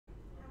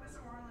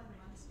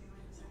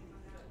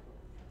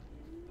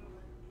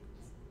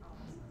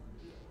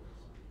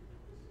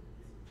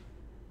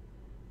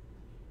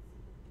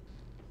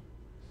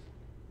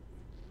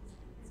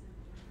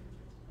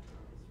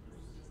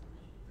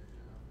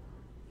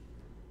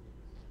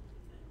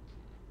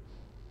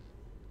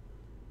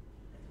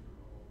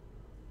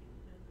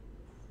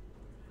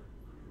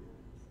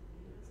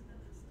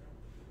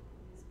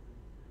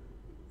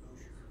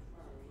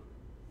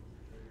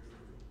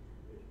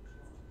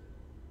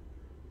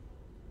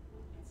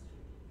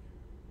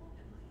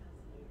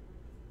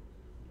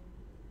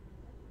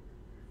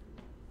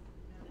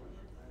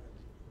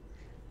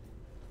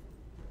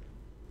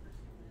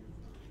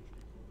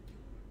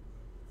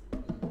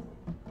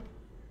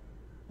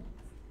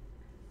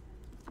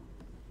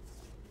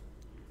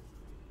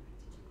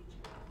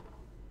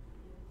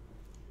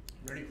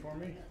Ready for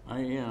me? I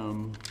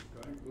am.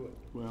 Good.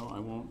 Well, I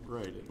won't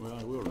write it. Well,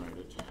 I will write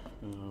it.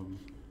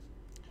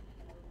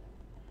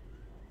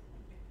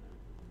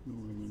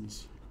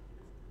 Norman's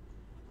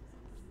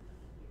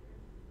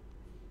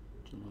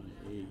July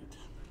 8th.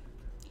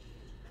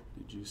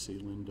 Did you see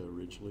Linda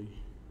Ridgely?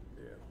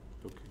 Yeah.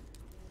 Okay.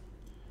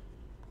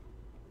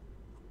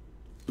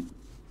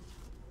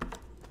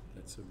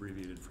 That's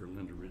abbreviated for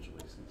Linda Ridgely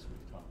since we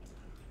talked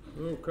about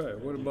it. Okay,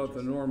 what about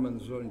the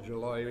Normans on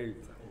July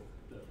 8th?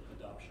 The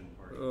adoption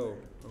party. Oh,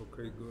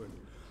 okay, good.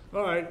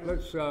 All right,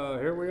 let's,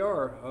 here we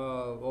are,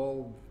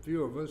 all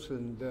few of us,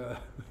 and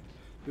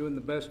doing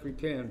the best we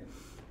can.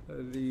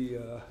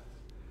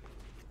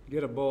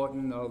 Get a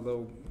bulletin,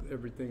 although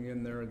everything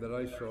in there that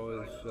I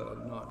saw is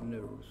not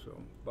new, so,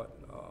 but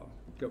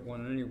get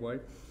one anyway.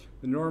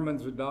 The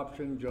Normans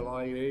adoption,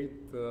 July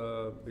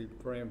 8th, be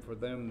praying for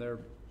them.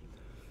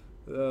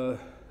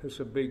 It's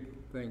a big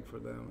thing for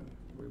them, and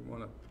we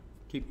want to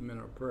keep them in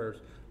our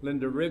prayers.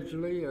 Linda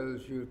Ridgely,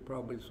 as you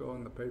probably saw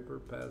in the paper,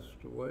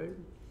 passed away.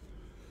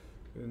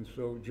 And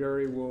so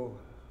Jerry will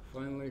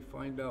finally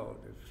find out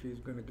if she's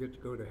going to get to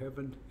go to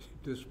heaven,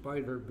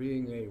 despite her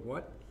being a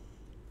what?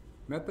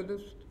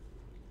 Methodist?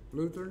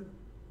 Lutheran?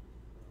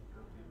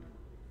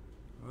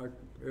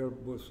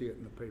 We'll see it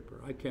in the paper.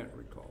 I can't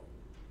recall.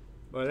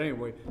 But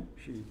anyway,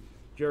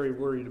 Jerry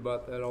worried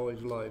about that all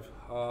his life.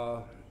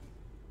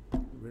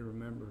 We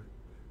remember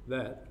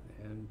that,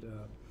 and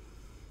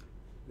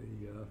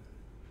the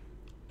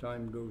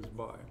time goes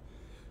by.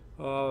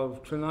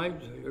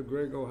 Tonight,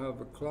 Greg will have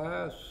a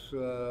class.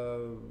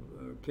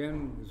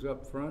 Ken is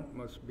up front,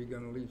 must be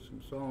going to lead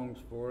some songs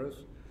for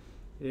us.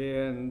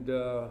 And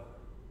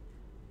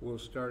we'll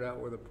start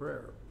out with a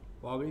prayer.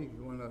 Bobby,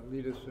 you want to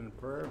lead us in a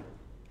prayer?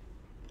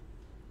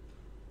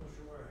 Let's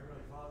go our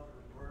Heavenly Father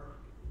in prayer.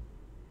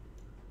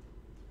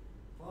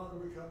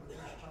 Father, we come at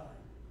this time,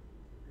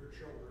 your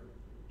children,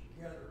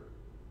 together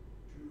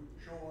to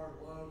show our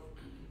love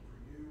for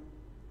you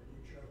and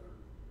each other.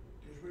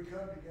 As we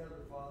come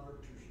together, Father,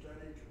 to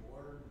study, to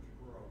learn, to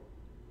grow.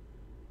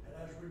 And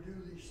as we do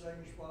these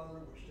things,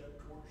 Father, we step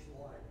towards the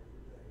light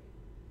every day.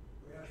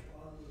 We ask,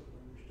 Father, that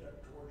when we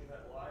step towards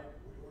that light,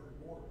 we learn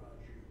more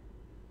about you.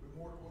 We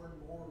learn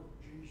more of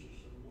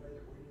Jesus and the way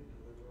that we need to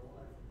live our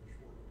life in this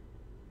world.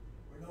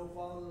 We know,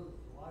 Father, that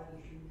the light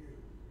is in you,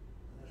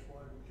 and that's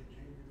why we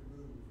continue to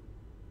move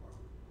our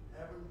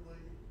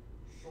heavenly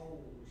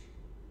souls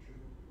to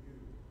you.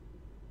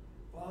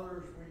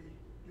 Father, as we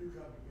do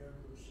come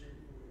together this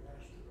evening, we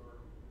ask that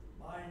our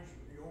minds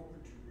would be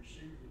open to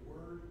receive the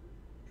word,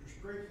 to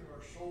strengthen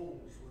our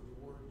souls with the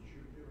word that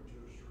you've given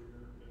to us through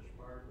your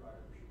inspired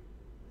writers.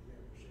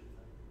 Again, we say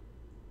thank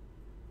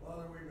you.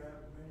 Father, we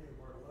have many of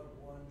our loved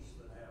ones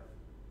that have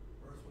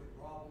earthly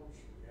problems.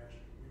 We ask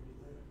you to be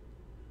with them.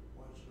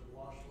 Ones that have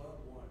lost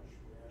loved ones,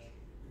 we ask you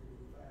to be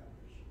with the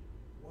families.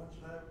 Ones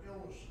that have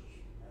illnesses,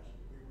 we ask you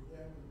to be with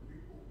them and the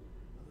people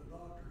and the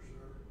doctors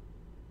that are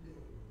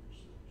dealing with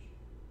these things.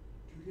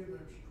 To give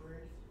them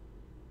strength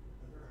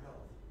and their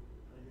health.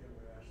 And again,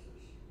 we ask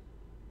this.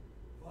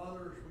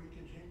 Father, as we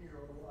continue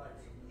our lives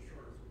on this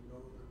earth, we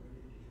know that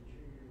we need to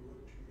continue to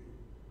look to you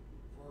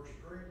for our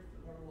strength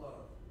and our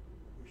love.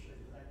 We say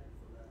thank you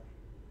for that.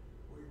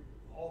 We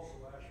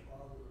also ask,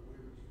 Father, that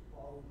we would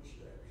follow the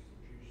steps that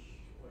Jesus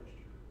placed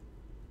here.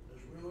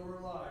 As we live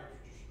our lives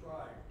to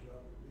strive to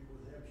be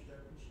with him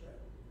step in step.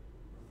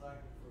 We're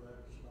thankful for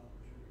that as an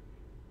opportunity.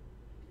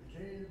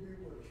 Continue to be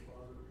with us,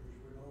 Father, because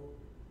we know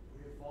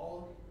we have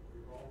fallen.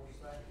 We're always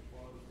thankful,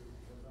 Father, that we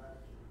come back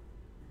to your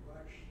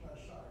righteous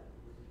side.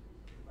 We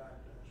come back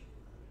to ask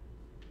for that.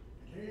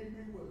 Continue to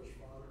be with us,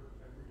 Father,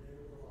 every day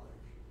of our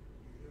lives. You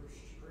give us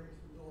the strength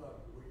and the love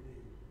that we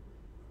need.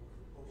 And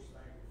we're most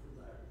thankful for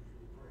that as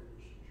we pray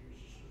this in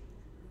Jesus'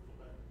 beautiful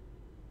name.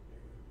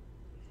 Amen.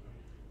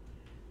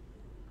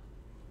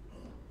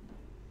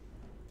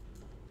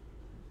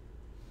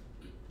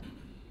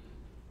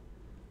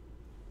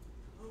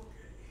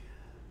 Okay.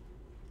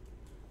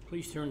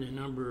 Please turn to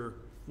number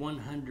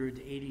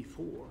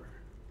 184.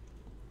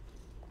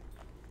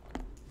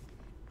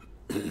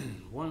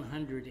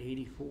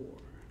 184.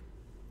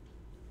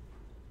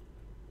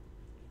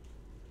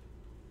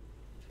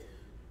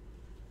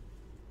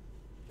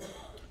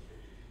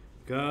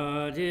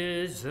 God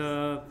is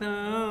a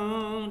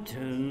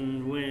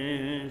fountain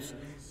whence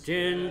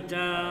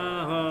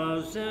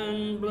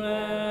 10,000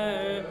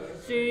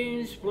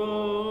 blessings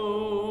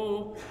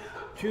flow.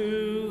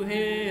 To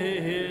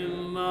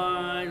him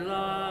my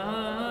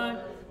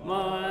life,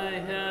 my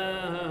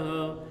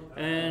health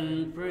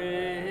and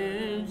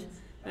friends,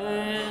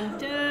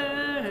 and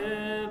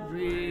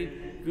every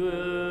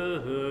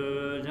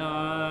good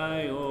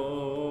I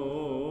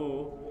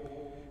owe.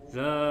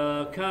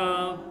 The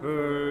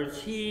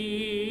comforts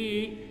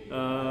he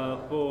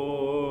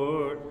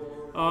afford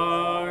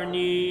are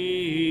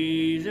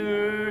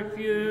neither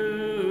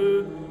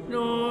few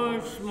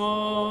nor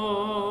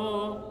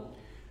small.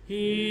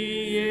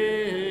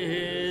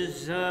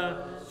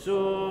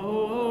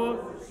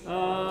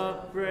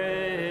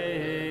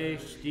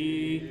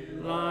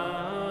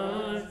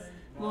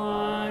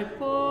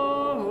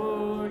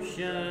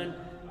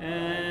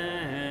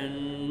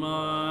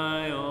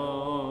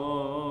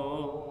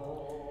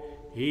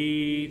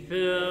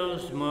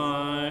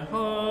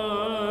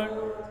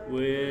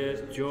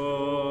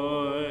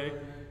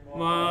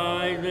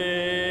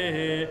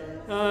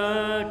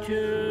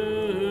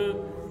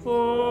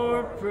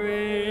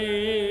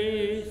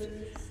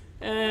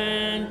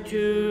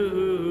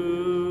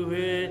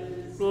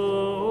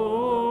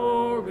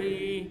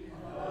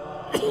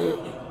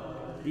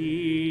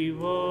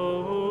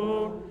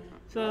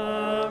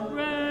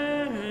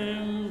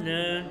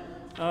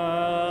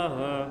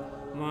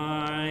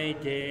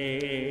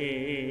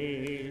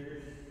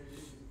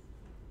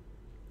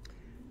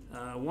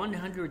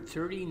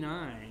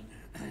 139.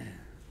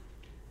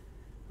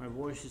 My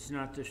voice is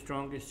not the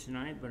strongest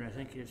tonight, but I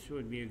think this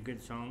would be a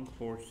good song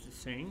for us to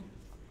sing.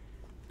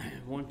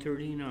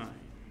 139.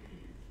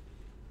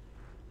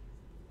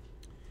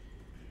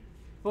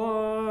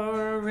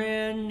 Far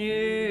and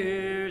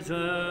near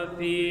the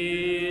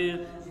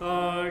field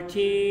are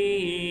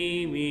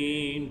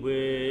teeming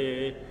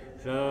with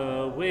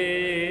the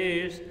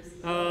waves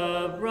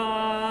of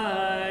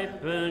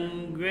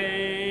ripened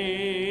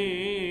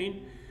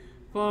grain.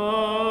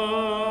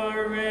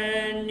 Far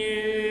and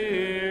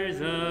near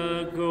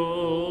the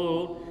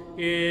gold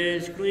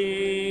is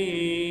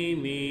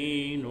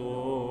gleaming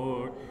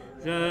o'er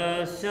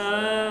the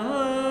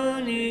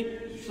sunny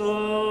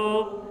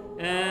slope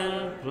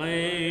and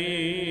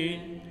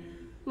plain.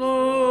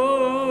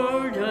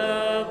 Lord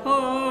of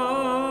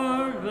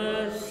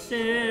harvest,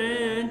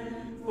 send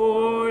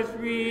forth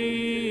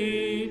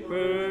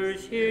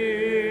reapers,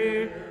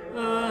 hear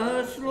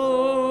us,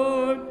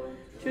 Lord,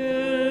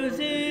 to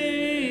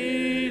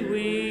thee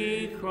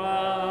we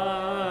cry.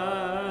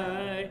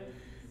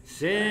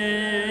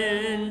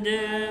 Send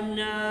them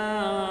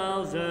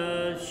now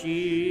the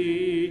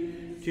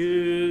sheep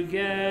to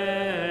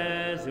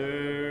gather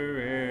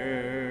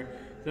ere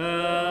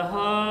the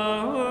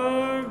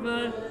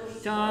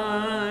harvest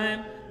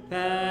time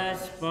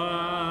pass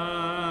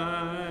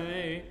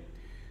by.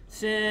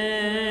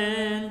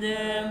 Send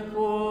them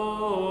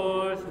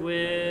forth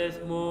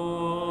with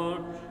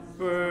more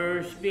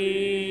first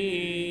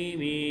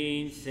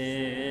beaming,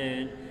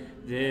 send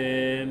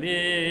them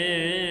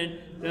in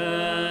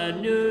the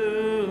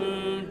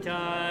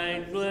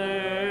noontide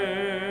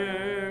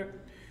glare,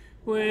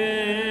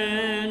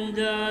 when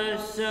the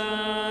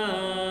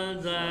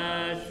sun's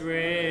last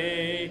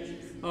rays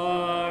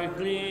are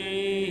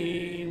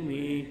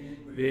gleaming.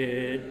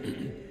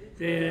 Bid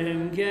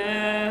them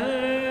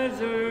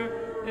gather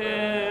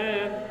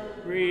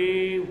everywhere.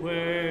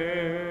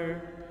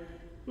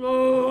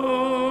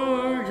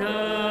 Lord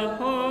of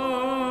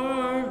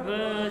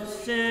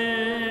harvest,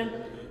 send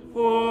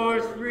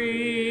forth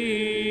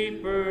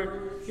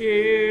reaper,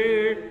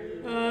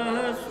 hear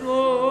us,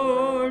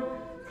 Lord,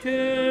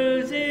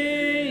 to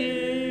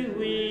thee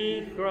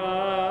we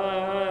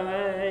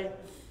cry.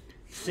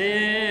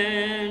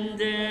 Send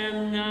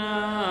them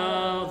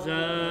now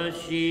the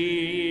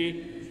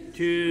sheep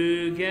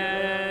to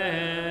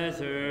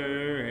gather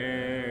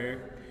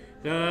ere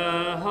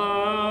the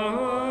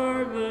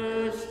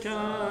harvest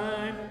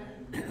time.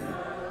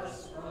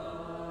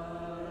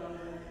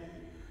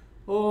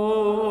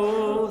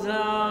 O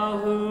thou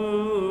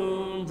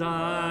whom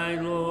thy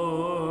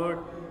Lord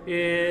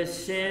is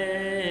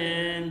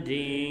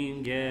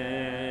sending,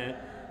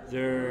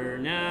 gather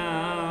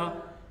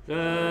now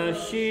the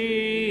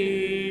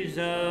sheaves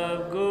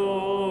of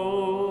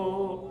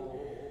gold.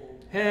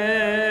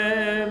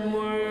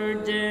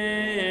 Heavenward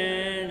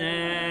then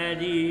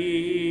at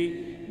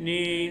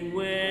evening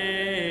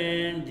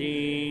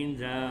wending,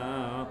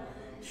 thou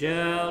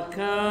shalt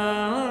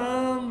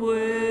come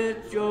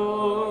with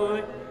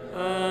joy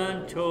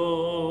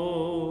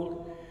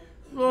untold.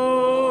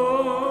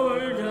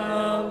 Lord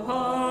of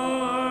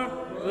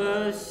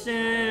harvest,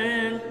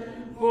 send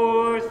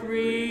forth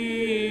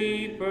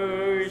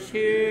reapers,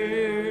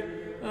 hear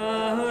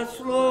us,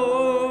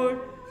 Lord,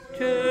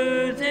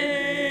 to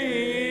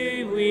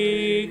thee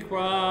we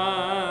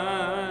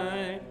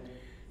cry.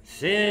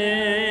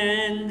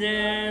 Send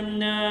them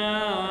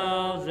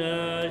now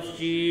the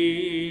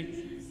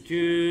sheep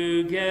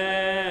to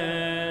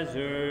gather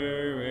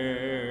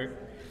ere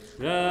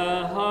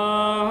the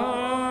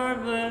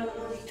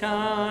harvest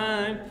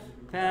time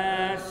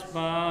pass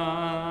by.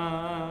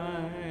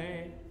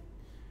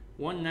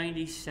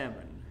 197.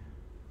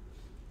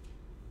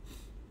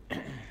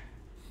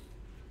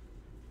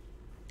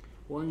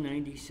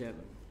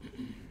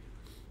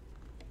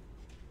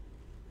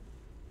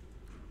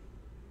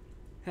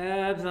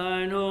 Have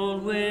thine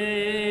own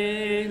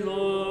way,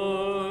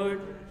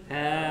 Lord,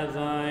 have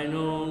thine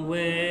own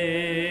way.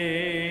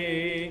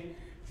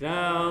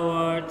 Thou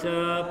art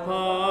the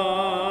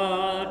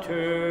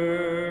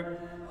potter,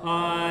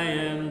 I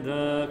am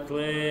the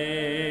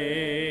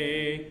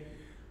clay.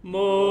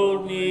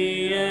 Mold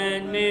me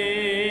and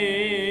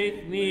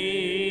make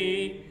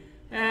me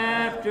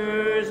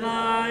after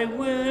thy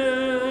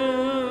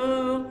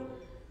will,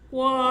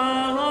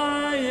 while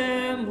I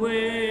am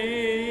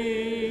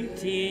waiting,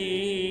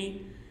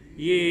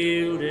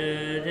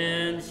 yielded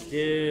and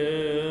still.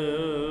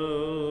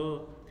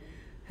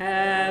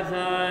 Have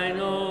thine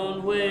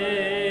own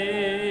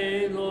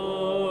way,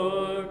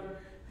 Lord,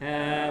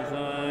 have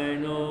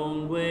thine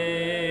own way.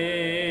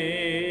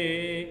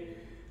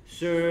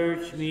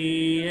 Search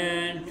me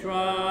and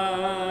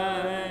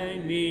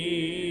try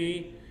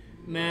me,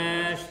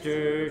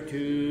 Master,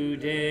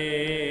 today.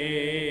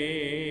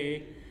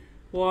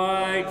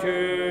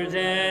 Whiter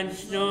than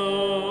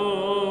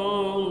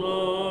snow,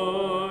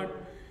 Lord,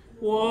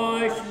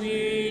 wash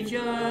me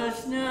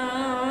just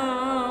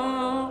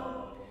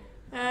now,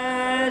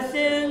 as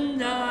in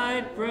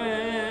thy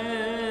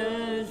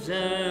presence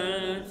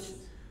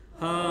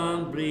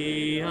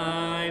humbly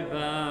I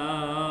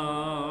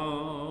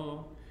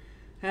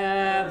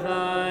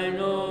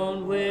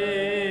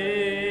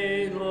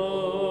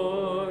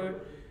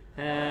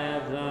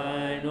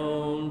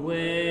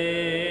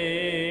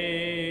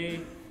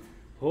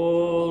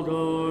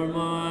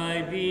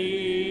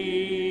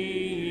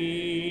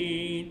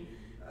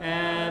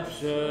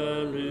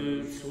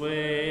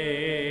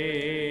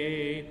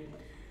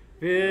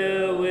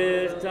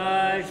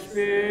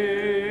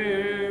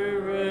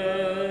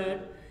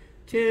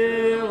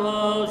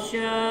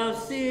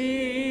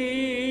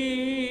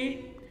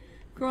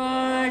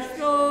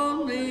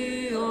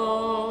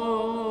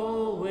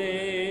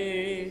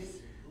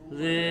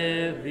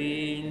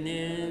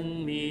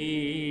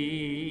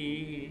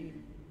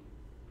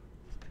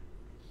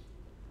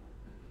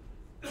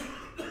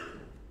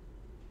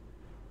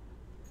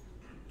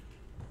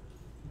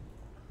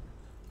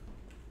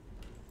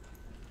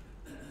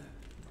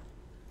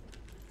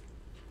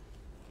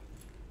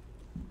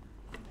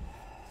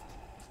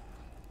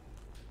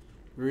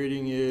The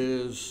reading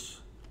is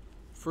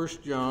 1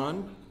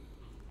 John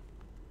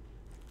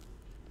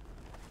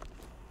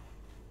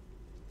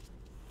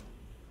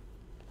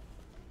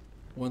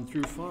 1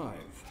 through 5.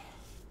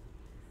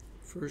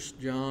 1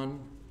 John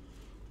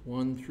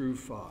 1 through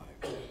 5.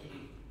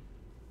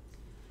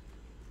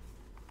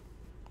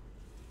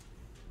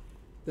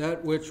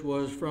 That which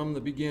was from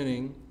the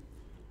beginning,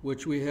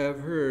 which we have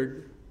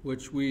heard,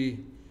 which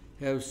we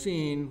have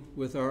seen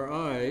with our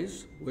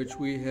eyes, which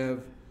we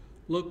have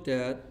looked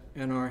at,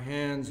 and our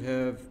hands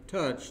have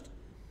touched,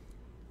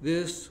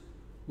 this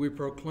we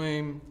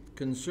proclaim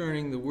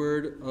concerning the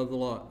word of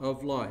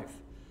life.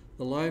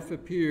 The life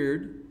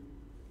appeared,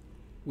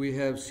 we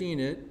have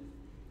seen it,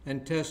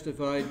 and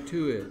testified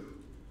to it.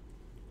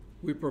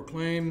 We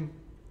proclaim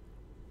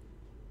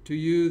to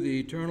you the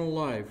eternal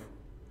life,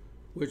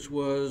 which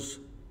was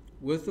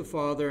with the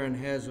Father and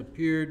has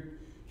appeared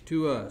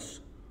to us.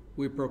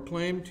 We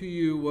proclaim to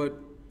you what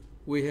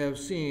we have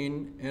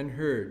seen and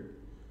heard,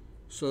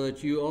 so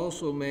that you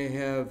also may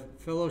have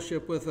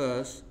fellowship with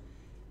us,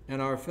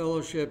 and our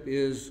fellowship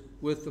is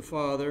with the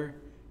Father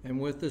and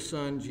with the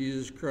Son,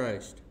 Jesus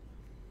Christ.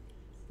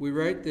 We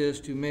write this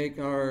to make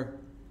our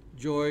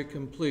joy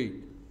complete.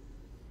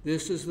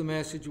 This is the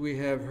message we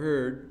have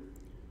heard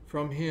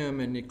from him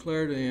and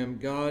declare to him,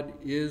 God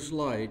is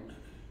light.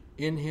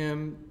 In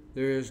him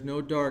there is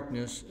no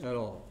darkness at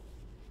all.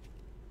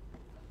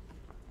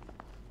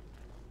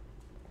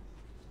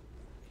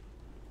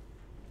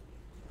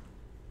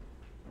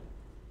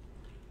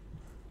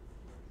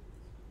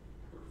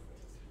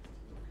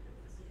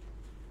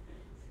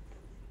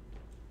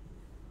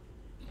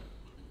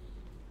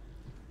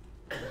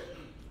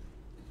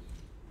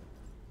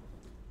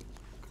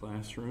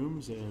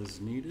 Classrooms as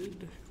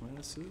needed,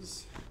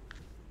 classes.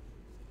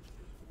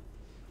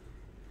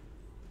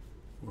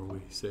 Or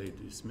we say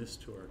dismiss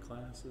to our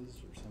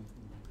classes or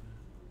something like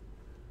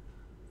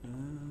that.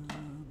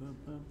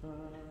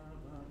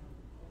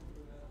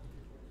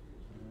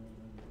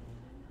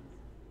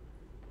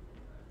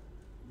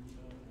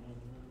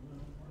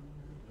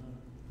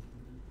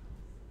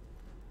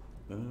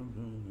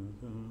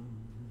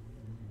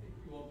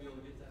 You won't be able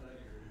to get that out of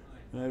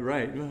your mind.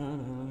 Right.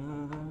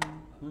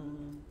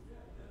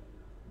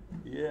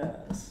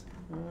 Yes.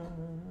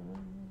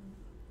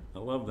 I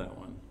love that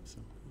one. So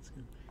that's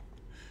good.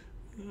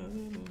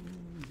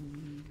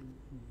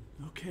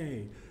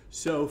 Okay.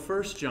 So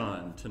 1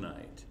 John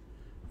tonight,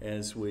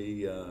 as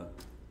we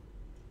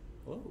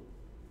hello.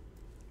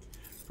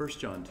 1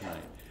 John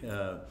tonight,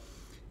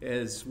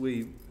 as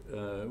we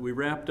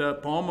wrapped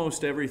up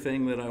almost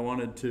everything that I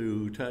wanted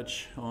to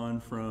touch on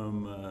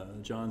from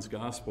John's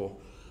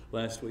Gospel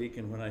last week,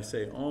 and when I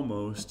say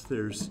almost,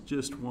 there's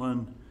just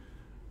one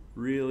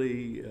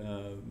really,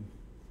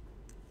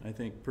 I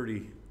think,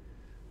 pretty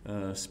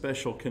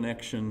special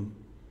connection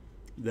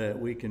that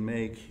we can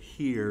make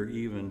here,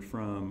 even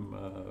from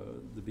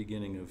the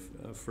beginning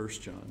of 1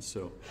 John.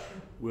 So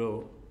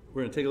we're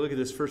going to take a look at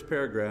this first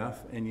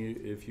paragraph, and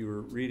if you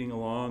were reading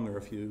along, or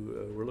if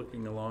you were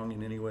looking along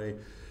in any way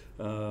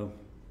in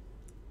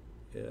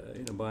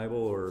a Bible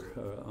or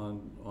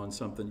on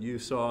something, you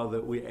saw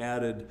that we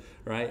added,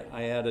 right?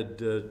 I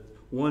added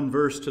one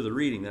verse to the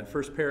reading. That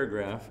first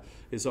paragraph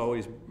is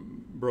always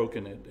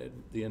broken at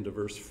the end of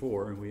verse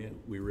 4, and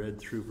we read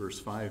through verse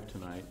 5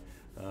 tonight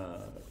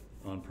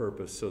on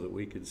purpose so that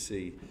we could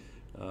see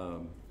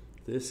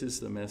this is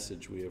the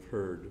message we have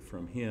heard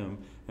from him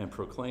and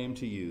proclaim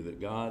to you,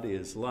 that God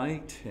is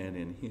light and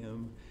in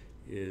him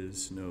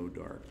is no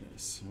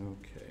darkness.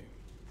 Okay.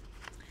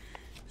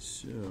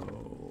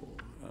 So,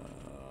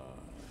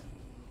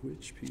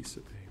 which piece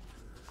of paper?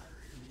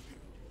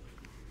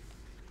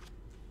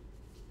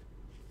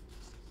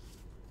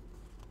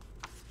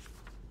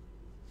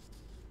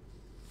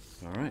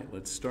 All right,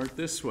 let's start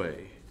this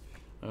way.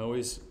 I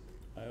always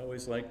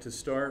like to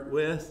start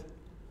with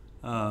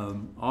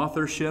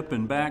authorship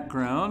and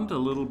background a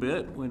little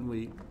bit when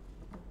we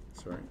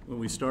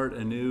start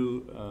a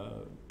new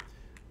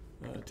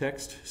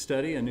text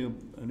study, a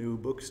new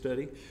book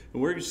study.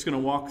 And we're just going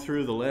to walk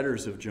through the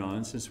letters of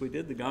John, since we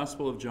did the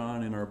Gospel of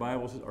John in our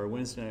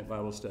Wednesday night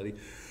Bible study.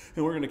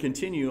 And we're going to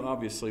continue,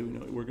 obviously,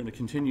 we're going to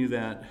continue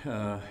that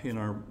in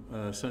our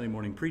Sunday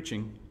morning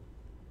preaching.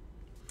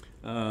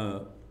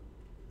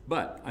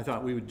 But I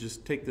thought we would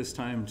just take this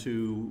time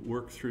to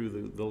work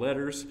through the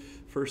letters,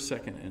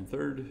 1st, 2nd, and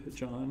 3rd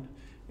John,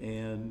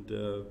 and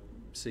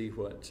see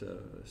what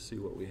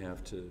we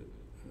have to.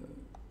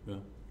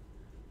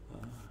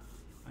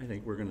 I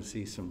think we're going to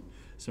see some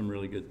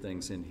really good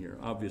things in here.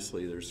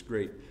 Obviously, there's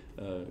great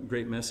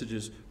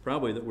messages,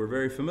 probably that we're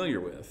very familiar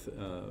with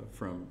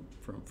from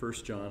 1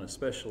 John,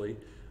 especially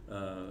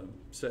 1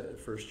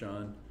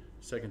 John,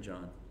 2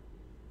 John.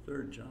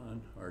 3rd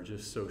John are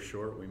just so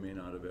short we may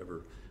not have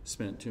ever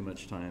spent too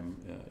much time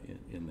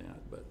in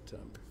that, but here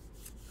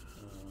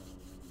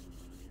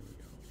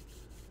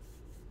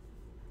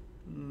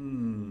we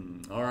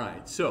go. All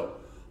right, so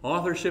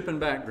authorship and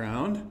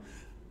background.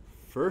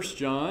 1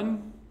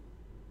 John,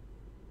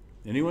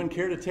 anyone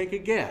care to take a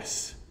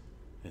guess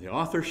at the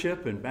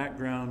authorship and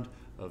background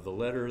of the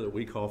letter that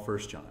we call 1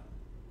 John?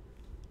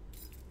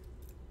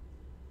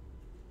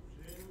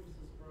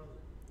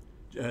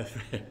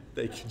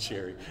 Thank you,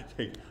 Jerry.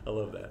 I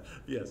love that.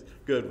 Yes,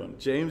 good one.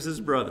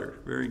 James's brother.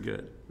 Very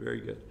good.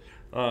 Very good.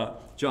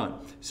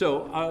 John.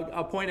 So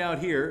I'll point out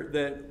here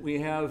that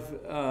we have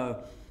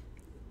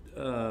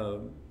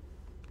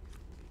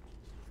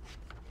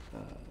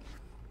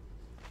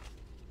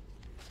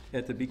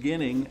at the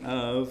beginning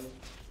of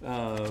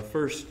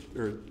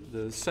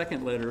the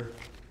second letter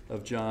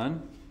of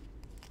John.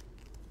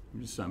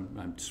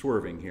 I'm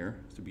swerving here.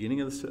 At the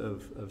beginning of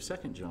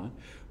 2 John,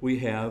 we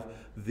have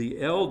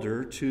the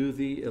elder to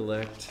the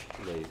elect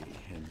lady.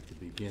 And at the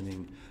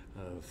beginning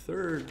of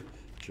 3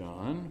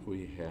 John,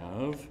 we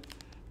have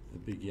the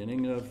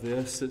beginning of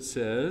this. It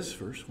says,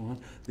 verse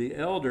 1, the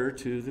elder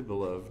to the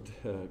beloved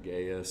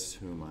Gaius,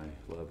 whom I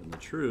love in the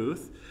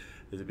truth.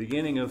 At the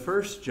beginning of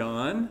 1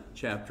 John,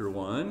 chapter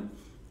 1,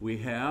 we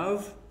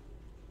have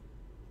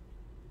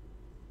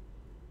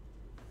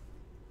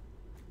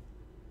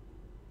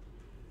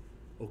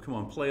oh, come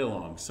on, play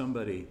along.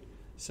 Somebody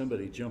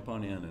jump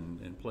on in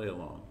and play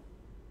along.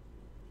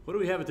 What do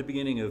we have at the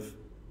beginning of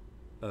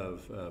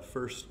the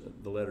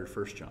letter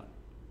 1 John?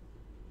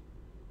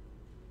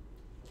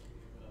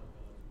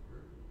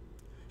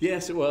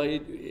 Yes, well,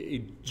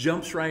 he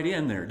jumps right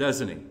in there,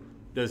 doesn't he?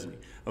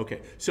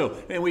 Okay, so,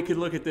 and we could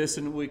look at this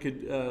and we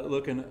could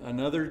look in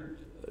another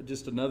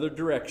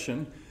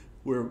direction.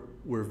 We're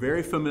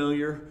very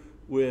familiar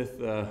with,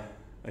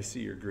 I see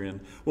your grin.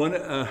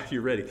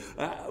 You're ready.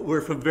 We're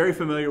very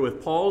familiar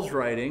with Paul's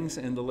writings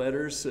and the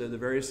letters, the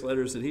various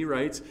letters that he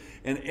writes,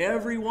 and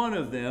every one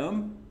of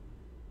them,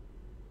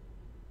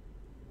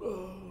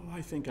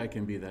 I think I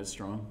can be that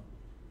strong.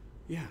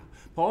 Yeah.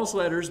 Paul's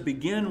letters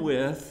begin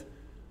with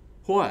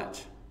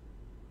what?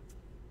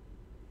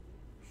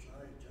 Citation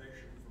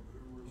from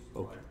who was the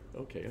writer.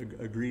 Okay,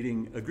 a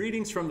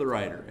greetings from the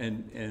writer,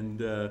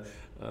 and I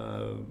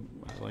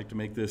like to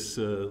make this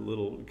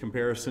little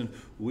comparison.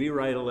 We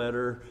write a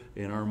letter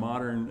in our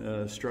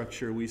modern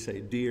structure. We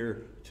say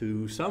 "dear"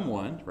 to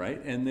someone,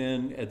 right? And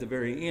then at the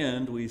very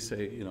end, we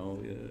say,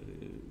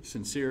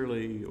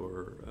 sincerely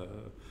or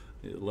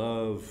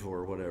love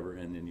or whatever,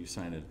 and then you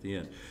sign it at the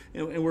end.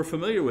 And we're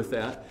familiar with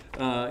that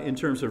in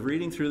terms of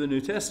reading through the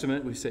New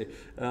Testament. We say.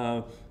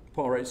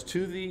 Paul writes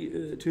to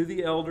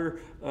the elder,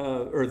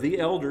 or the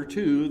elder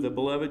to the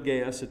beloved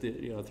Gaius at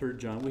the 3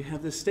 John. We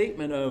have this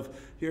statement of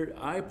here,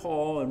 I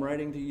Paul am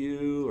writing to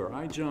you, or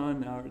I John,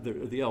 now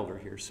the elder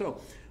here.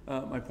 So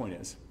my point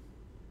is,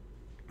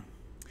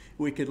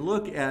 we could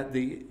look at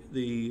the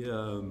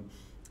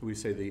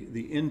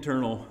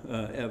internal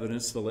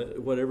evidence,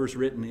 whatever's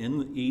written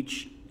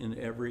in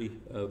every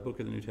book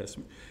of the New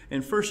Testament.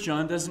 And 1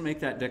 John doesn't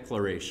make that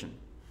declaration.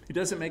 He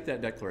doesn't make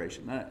that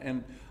declaration.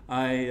 And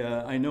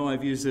I know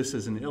I've used this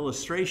as an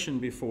illustration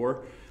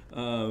before,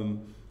 though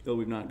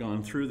we've not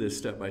gone through this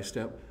step by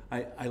step.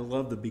 I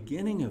love the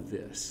beginning of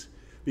this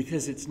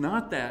because it's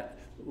not that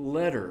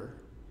letter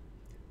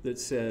that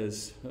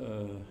says,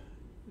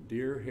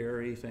 Dear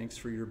Harry, thanks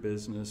for your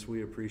business.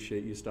 We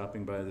appreciate you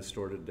stopping by the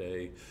store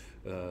today.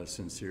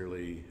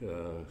 Sincerely,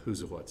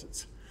 who's of what's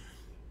it's.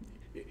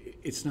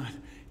 It's not.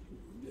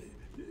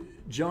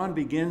 John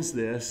begins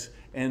this,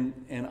 and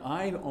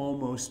I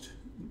almost,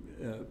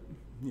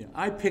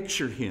 I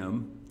picture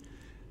him,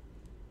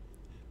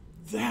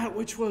 that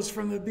which was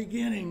from the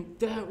beginning,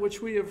 that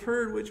which we have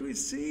heard, which we've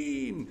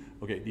seen.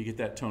 Okay, do you get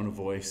that tone of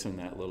voice and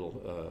that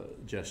little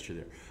gesture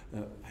there?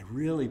 I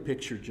really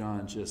picture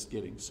John just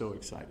getting so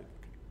excited.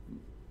 Okay.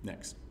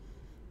 Next.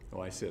 Oh,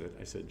 I said it.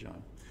 I said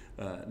John.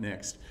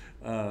 Next.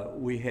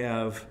 We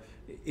have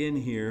in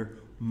here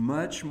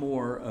much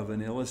more of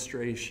an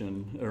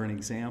illustration or an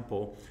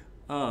example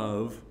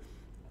of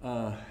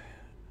an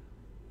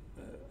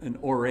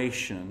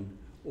oration,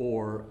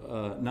 or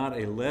not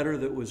a letter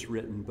that was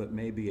written, but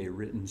maybe a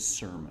written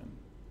sermon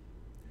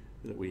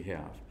that we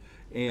have.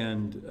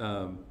 And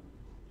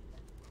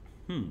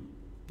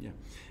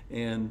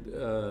and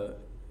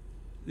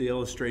the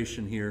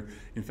illustration here,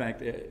 in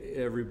fact,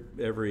 every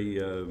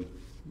you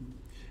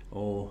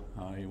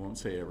won't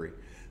say every.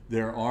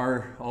 There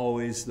are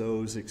always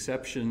those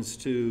exceptions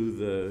to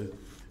the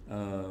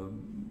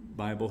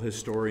Bible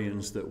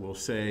historians that will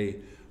say,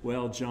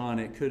 well, John,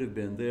 it could have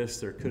been this,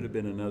 there could have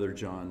been another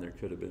John, there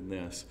could have been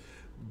this.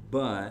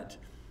 But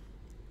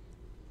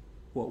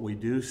what we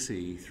do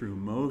see through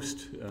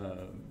most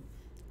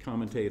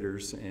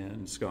commentators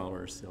and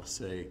scholars, they'll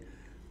say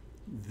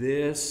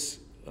this,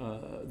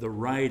 the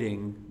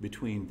writing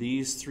between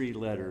these three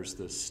letters,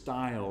 the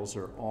styles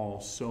are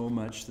all so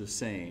much the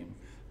same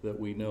that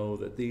we know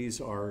that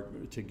these are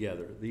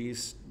together.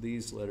 These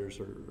letters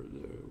are,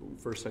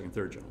 1st, 2nd,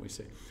 3rd John, we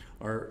say,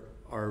 are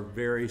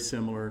very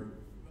similar,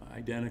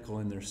 identical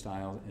in their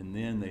style, and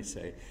then they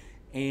say,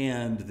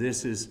 and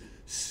this is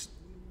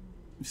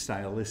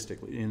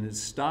stylistically, in its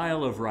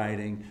style of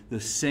writing, the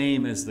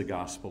same as the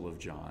Gospel of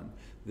John.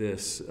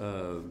 This,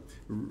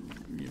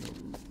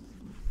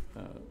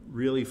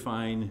 really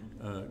fine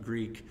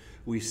Greek.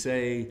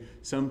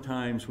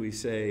 Sometimes we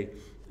say,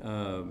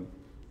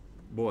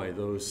 boy,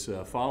 those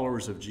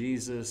followers of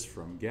Jesus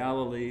from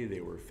Galilee,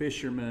 they were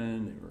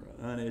fishermen, they were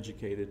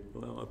uneducated.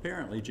 Well,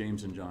 apparently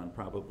James and John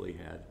probably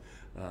had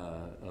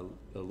a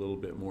little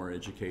bit more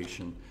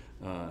education.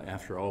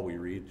 After all, we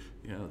read,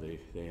 you know,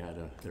 they had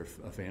a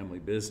family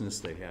business.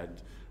 They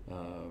had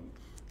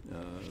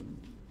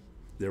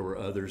there were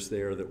others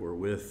there that were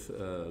with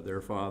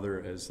their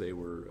father as they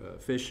were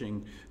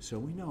fishing. So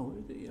we know,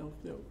 you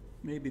know,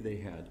 maybe they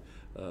had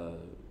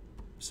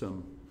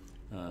some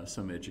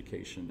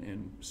education.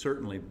 And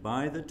certainly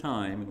by the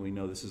time, and we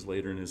know this is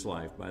later in his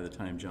life, by the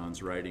time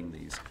John's writing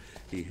these,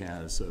 he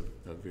has a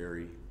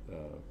very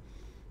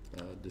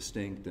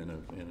distinct and a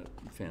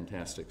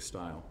fantastic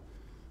style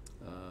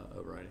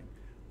of writing.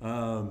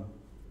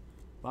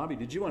 Bobby,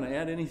 did you want to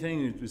add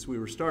anything as we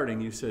were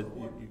starting? You said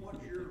what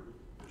you're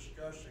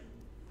discussing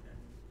and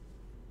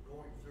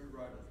going through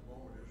right at the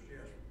moment is,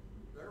 yes,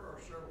 there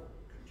are several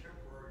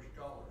contemporary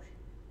scholars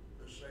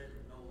that say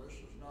that no, this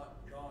is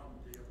not John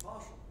the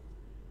Apostle.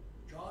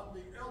 John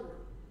the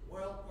Elder.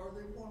 Well, are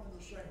they one and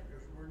the same?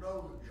 Because we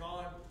know that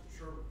John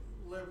sort of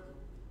lived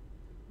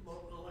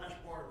the last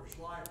part of his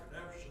life in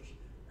Ephesus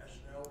as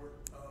an elder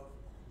of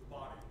the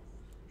body.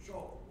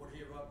 So, would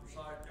he have up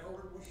beside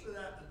elder? We'll see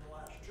that in the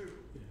last two.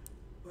 Yeah.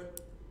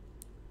 But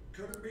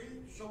could it be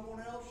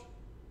someone else?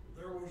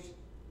 There was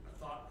a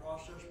thought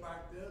process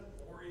back then,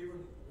 or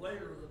even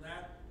later than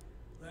that,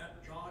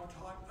 that John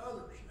taught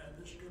others, and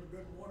this could have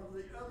been one of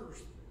the others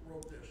that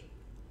wrote this.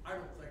 I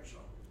don't think so.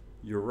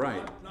 You're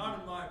right. Not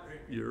in my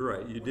opinion. You're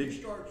right. You when did.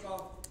 He starts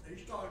off,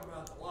 he's talking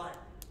about the light.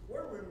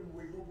 When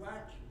we go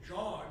back to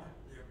John,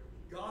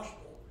 the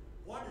gospel,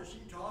 what is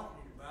he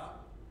talking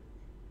about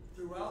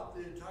throughout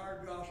the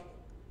entire gospel?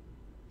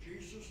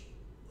 Jesus,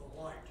 the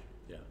light.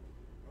 Yeah.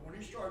 And when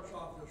he starts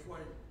off this way,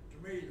 to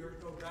me, there's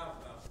no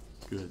doubt about it.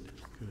 Good.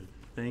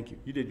 Thank you.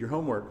 You did your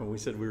homework when we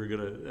said we were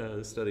going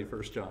to study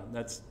 1 John.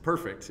 That's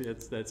perfect.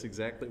 That's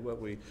exactly what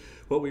we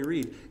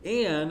read.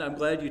 And I'm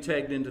glad you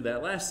tagged into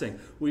that last thing.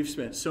 We've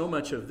spent so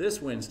much of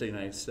this Wednesday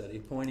night study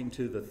pointing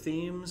to the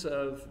themes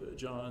of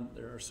John.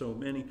 There are so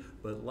many,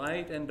 but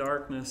light and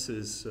darkness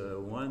is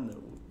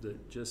one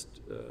that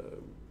just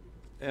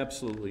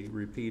absolutely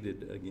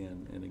repeated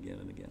again and again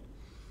and again.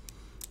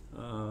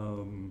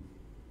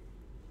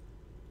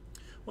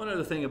 One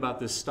other thing about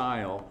this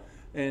style,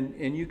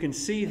 and you can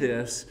see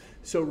this,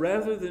 so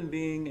rather than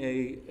being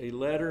a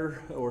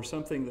letter or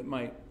something that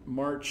might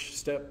march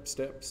step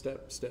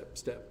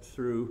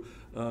through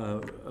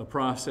a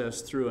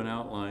process, through an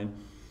outline,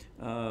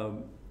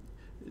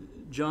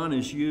 John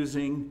is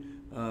using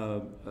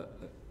a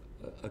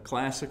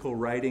classical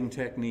writing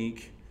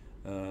technique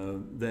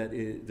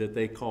that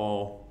they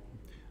call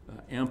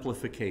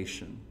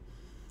amplification.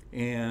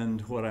 And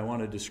what I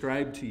want to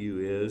describe to you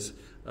is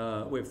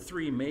we have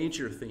three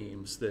major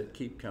themes that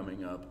keep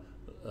coming up: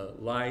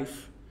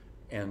 life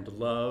and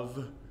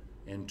love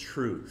and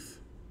truth.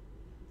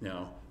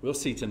 Now, we'll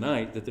see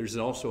tonight that there's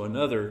also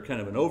another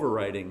kind of an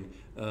overriding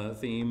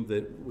theme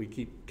that we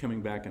keep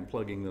coming back and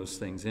plugging those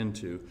things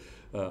into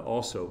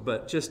also.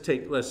 But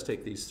let's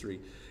take these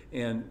three.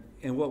 And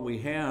what we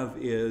have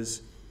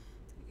is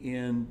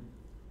in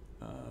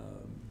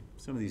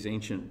some of these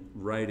ancient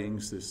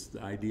writings, this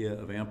idea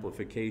of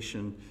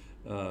amplification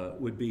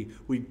would be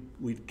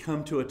we'd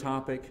come to a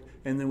topic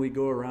and then we'd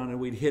go around and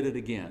we'd hit it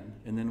again,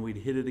 and then we'd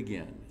hit it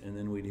again, and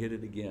then we'd hit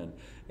it again.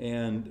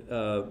 And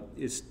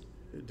it's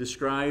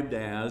described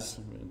as,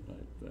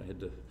 I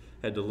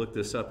had to look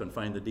this up and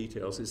find the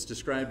details, it's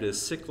described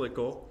as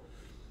cyclical.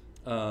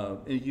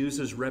 It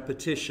uses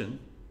repetition,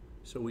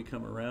 so we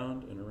come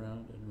around and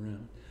around and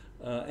around.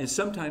 And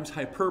sometimes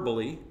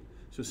hyperbole.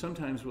 So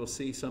sometimes we'll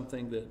see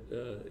something that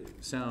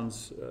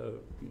sounds,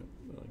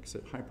 like I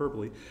said,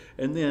 hyperbole,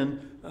 and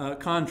then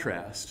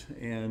contrast.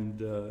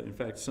 And in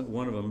fact,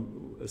 one of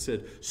them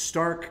said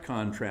stark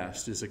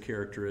contrast is a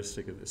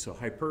characteristic of this. So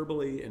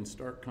hyperbole and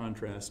stark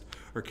contrast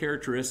are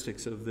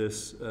characteristics of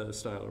this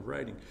style of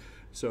writing.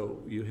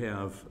 So you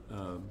have,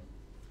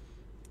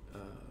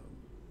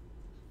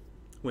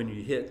 when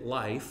you hit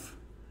life,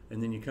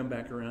 and then you come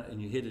back around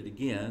and you hit it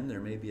again, there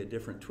may be a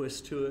different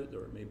twist to it,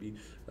 or maybe,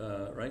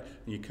 right?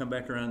 And you come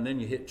back around and then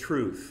you hit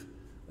truth,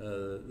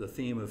 the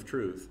theme of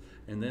truth.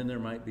 And then there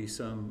might be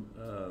some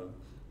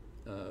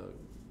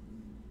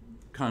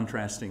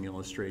contrasting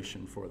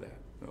illustration for that.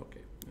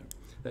 Okay, yeah.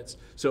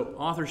 So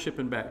authorship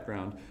and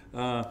background.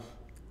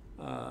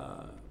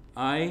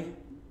 I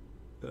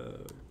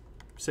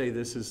say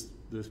this is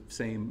the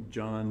same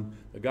John,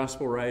 a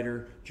gospel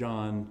writer,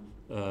 John,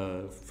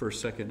 1st,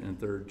 2nd, and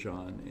 3rd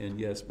John. And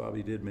yes,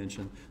 Bobby did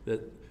mention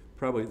that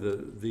probably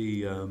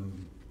the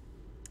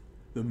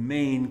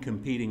main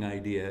competing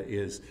idea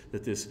is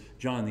that this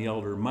John the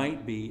Elder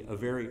might be a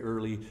very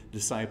early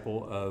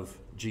disciple of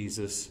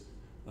Jesus.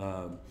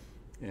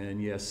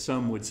 And yes,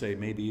 some would say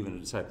maybe even a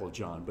disciple of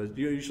John, but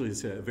usually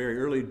it's a very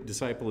early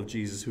disciple of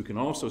Jesus who can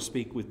also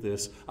speak with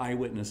this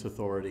eyewitness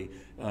authority,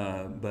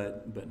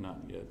 but not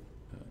yet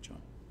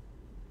John.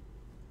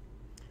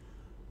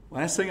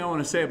 Last thing I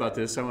want to say about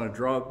this, I want to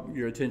draw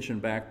your attention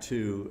back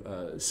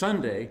to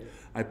Sunday.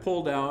 I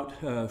pulled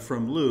out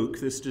from Luke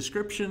this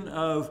description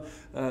of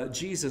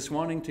Jesus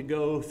wanting to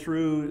go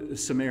through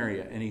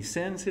Samaria. And he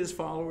sends his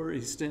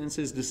followers, he sends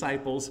his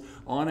disciples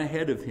on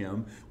ahead of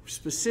him,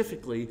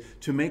 specifically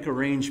to make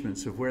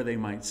arrangements of where they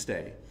might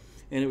stay.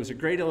 And it was a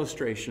great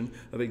illustration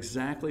of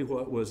exactly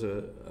what was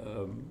a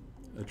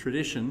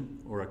tradition,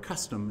 or a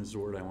custom is the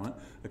word I want,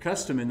 a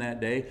custom in that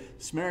day.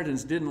 The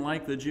Samaritans didn't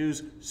like the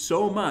Jews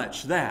so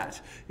much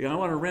that, I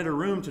want to rent a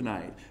room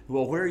tonight.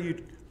 Well, where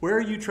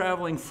are you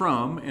traveling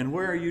from, and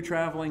where are you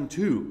traveling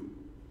to?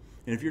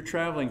 And if you're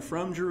traveling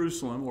from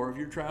Jerusalem, or if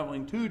you're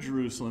traveling to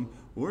Jerusalem,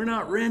 we're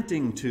not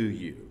renting to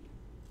you.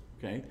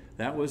 Okay?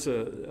 That was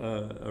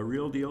a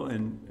real deal,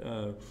 and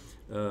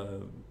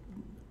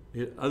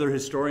other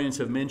historians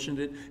have mentioned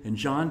it, and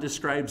John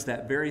describes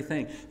that very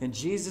thing. And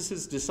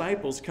Jesus'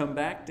 disciples come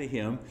back to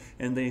him,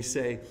 and they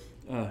say,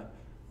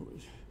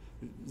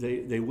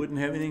 they wouldn't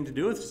have anything to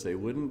do with us. They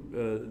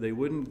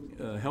wouldn't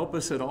help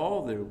us at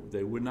all.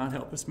 They would not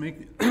help us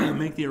make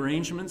the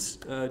arrangements,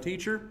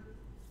 teacher.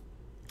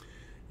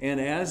 And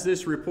as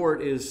this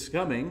report is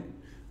coming,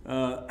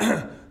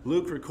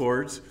 Luke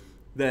records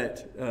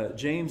that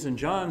James and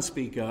John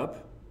speak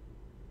up.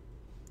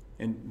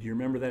 And do you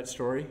remember that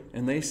story?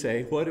 And they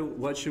say,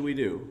 what should we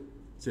do?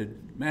 He said,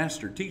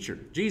 Master, teacher,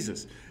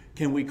 Jesus,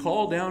 can we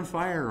call down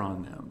fire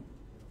on them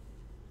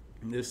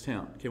in this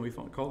town? Can we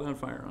call down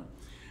fire on them?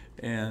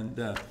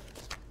 And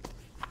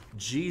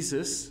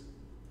Jesus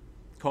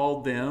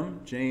called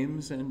them,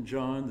 James and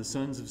John, the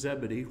sons of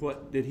Zebedee.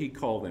 What did he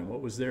call them?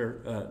 What was their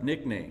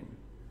nickname?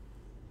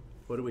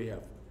 What do we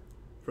have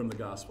from the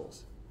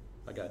Gospels?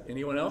 I got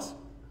anyone else?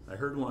 I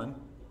heard one.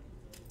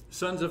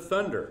 Sons of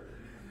Thunder.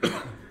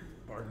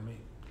 Pardon me.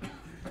 A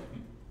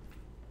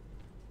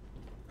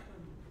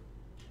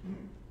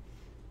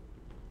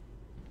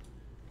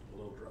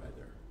little dry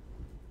there.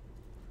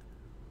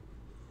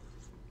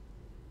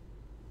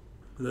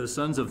 The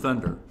sons of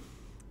thunder.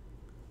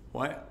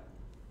 Why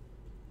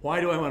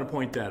do I want to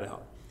point that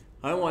out?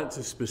 I want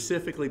to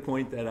specifically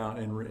point that out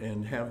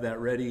and have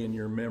that ready in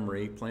your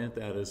memory, plant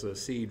that as a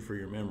seed for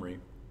your memory.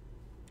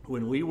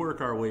 When we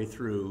work our way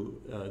through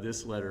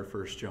this letter,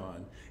 1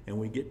 John, and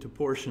we get to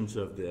portions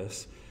of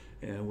this,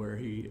 and where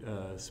he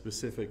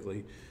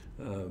specifically,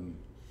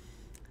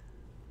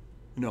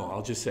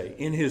 I'll just say,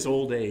 in his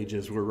old age,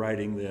 as we're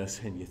writing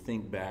this, and you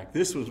think back,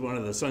 this was one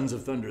of the sons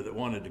of thunder that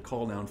wanted to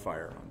call down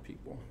fire on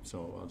people.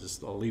 So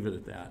I'll leave it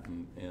at that,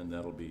 and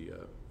that'll be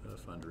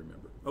fun to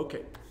remember.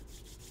 Okay.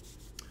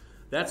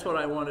 That's what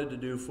I wanted to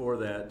do for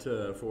that,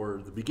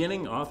 for the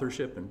beginning,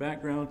 authorship and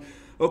background.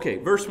 Okay,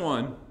 verse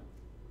 1,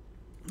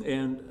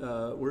 and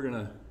we're going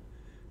to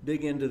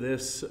dig into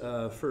this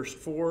first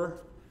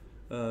four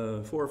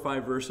or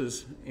five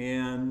verses,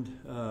 and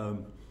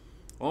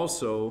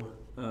also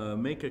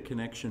make a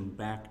connection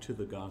back to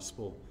the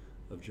Gospel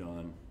of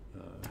John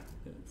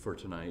for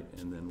tonight,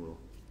 and then we'll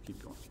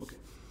keep going. Okay.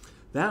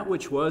 That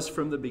which was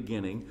from the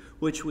beginning,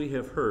 which we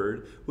have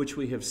heard, which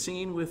we have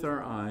seen with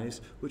our eyes,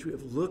 which we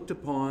have looked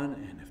upon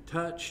and have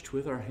touched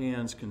with our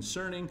hands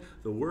concerning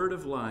the word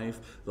of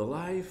life, the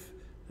life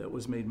that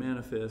was made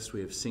manifest,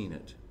 we have seen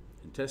it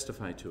and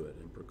testify to it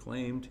and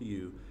proclaim to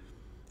you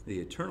the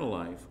eternal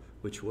life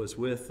which was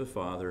with the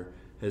Father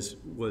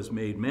was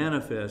made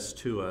manifest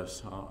to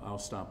us. I'll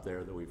stop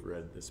there, that we've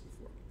read this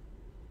before.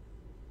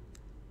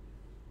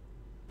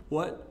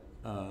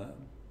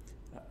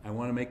 I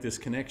want to make this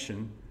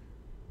connection.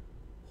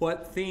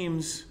 What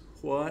themes,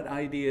 what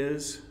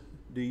ideas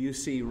do you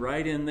see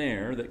right in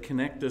there that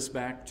connect us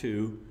back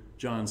to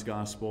John's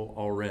Gospel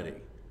already?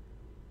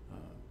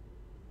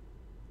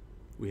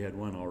 We had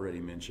one already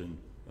mentioned,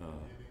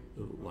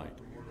 light.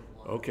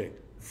 Okay,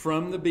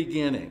 from the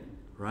beginning,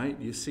 right?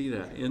 You see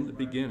that in the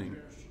beginning.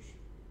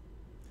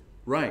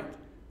 Right.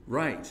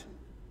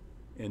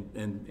 And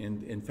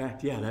in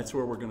fact, yeah, that's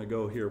where we're going to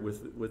go here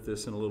with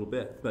this in a little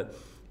bit. But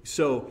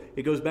so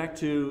it goes back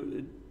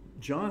to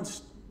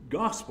John's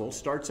Gospel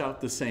starts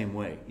out the same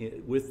way,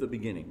 with the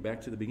beginning,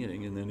 back to the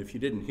beginning. And then if you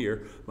didn't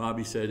hear,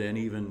 Bobby said, and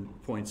even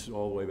points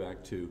all the way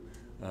back to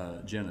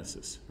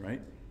Genesis,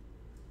 right?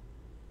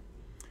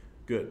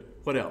 Good.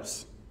 What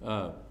else?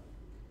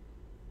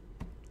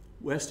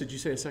 Wes, did you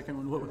say a second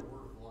one? What?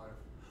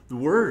 The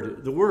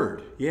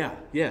Word. Yeah,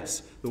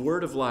 yes. The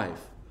Word of life,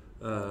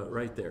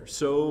 right there.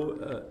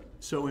 So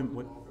in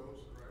what?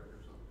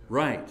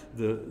 Right.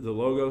 The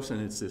Logos,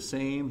 and it's the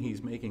same.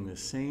 He's making the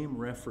same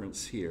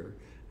reference here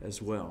as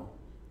well,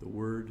 the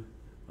word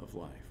of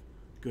life.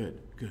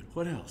 Good.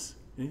 What else?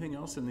 Anything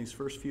else in these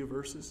first few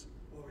verses?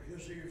 Well,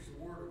 because he is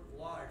the word of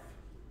life,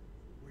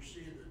 we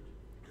see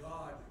that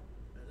God,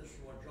 and this is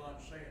what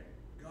John's saying,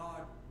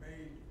 God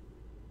made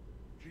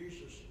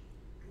Jesus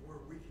to where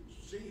we can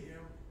see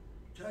him,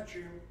 touch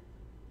him,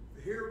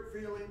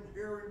 feel him,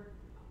 hear him,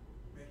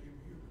 make him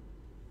human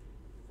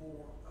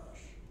for us.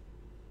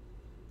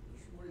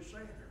 This is what he's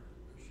saying here.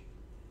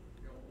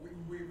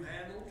 We've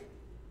handled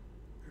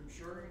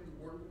concerning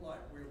the word of life.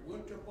 We have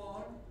looked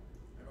upon,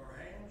 and our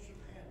hands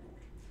have handled.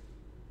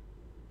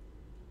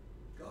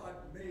 God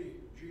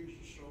made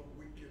Jesus so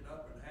we can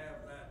up and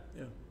have that,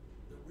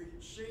 that we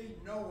can see,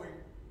 knowing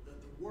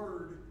that the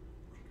Word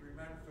was to be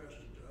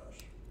manifested to us.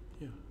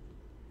 Yeah.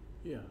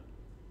 Yeah.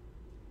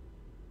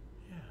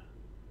 Yeah.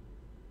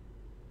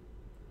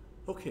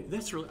 Okay,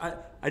 that's really,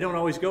 I don't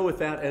always go with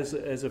that as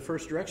a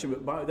first direction,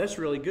 but Bob, that's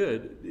really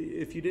good.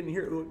 If you didn't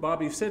hear what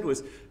Bobby said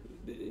was,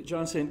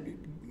 John saying,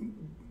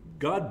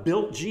 God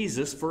built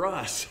Jesus for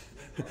us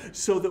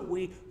so that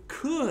we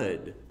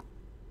could.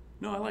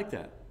 No, I like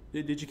that.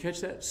 Did you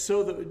catch that?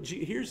 So that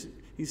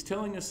he's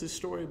telling us this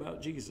story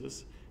about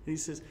Jesus. And he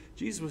says,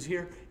 Jesus was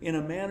here in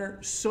a manner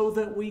so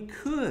that we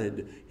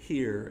could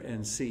hear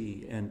and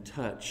see and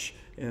touch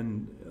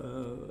and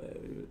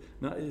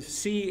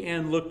see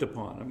and looked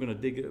upon. I'm going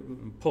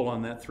to pull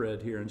on that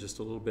thread here in just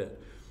a little bit.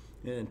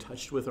 And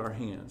touched with our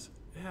hands.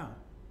 Yeah.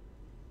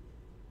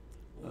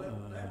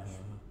 Well, that's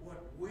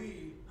what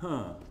we,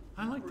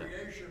 I like that.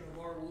 creation of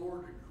our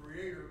Lord and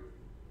Creator,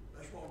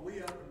 that's what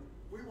we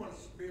want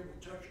to be able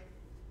to touch it.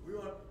 We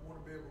want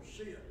to be able to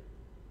see it,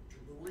 to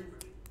believe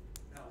it.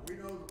 Now, we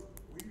know that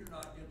we do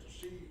not get to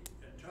see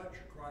and touch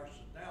Christ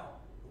now,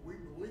 but we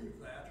believe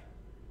that.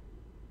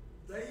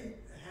 They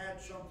had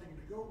something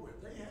to go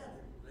with. They had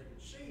him. They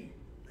could see him.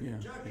 They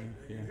could touch him.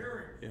 They could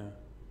hear him. Yeah.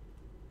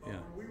 But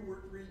when we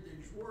read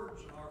these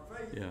words in our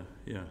faith,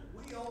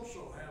 we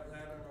also have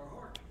that in our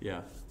heart.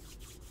 Yeah.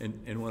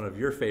 And one of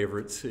your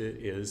favorites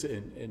is,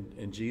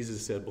 and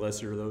Jesus said,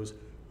 blessed are those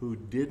who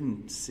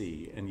didn't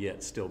see and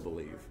yet still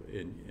believe.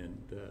 And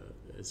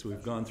as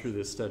we've gone through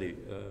this study,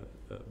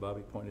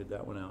 Bobby pointed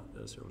that one out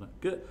several times.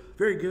 Good,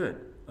 very good.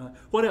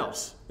 What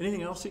else?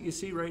 Anything else that you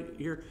see right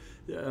here?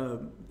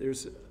 I'm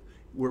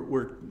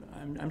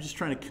just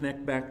trying to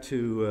connect back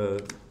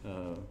to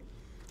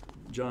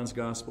John's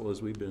Gospel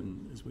as we've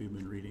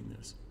been reading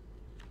this.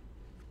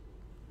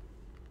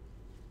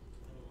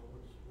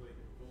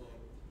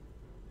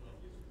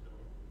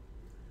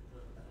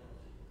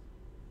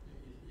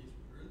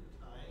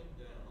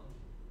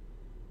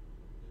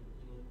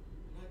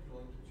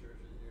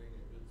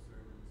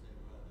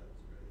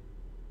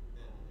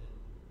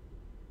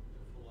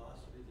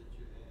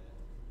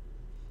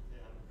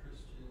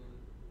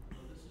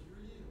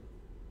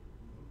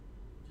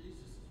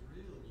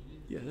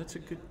 Yeah, that's a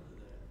good,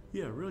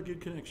 really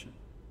good connection.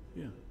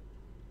 Yeah.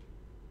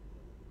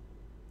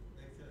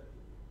 Make that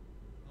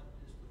not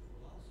just the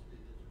philosophy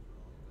that you're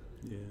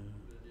following,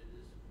 but it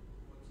is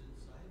what's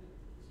inside of it.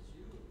 This is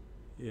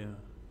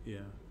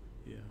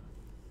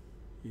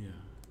you.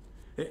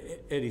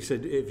 Eddie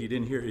said, if you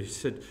didn't hear it, he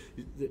said,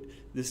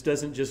 this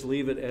doesn't just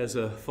leave it as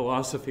a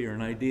philosophy or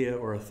an idea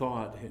or a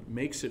thought. It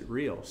makes it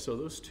real. So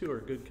those two are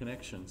good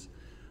connections.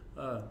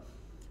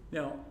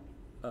 Now,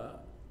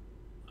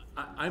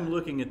 I'm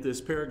looking at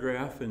this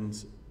paragraph, and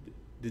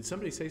did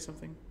somebody say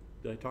something?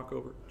 Did I talk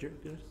over? Jerry,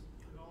 did I?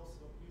 And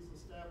also, he's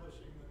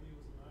establishing that he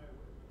was an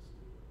eyewitness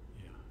to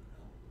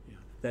it.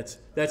 Yeah.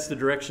 That's the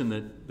direction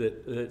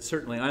that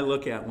certainly I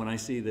look at when I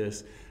see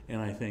this, and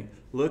I think,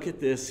 look at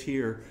this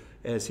here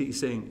as he's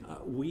saying,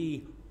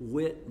 we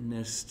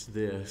witnessed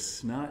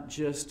this, not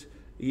just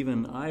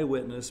even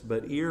eyewitness,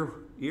 but ear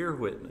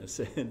witness,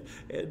 and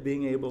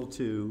being able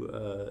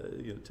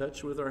to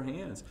touch with our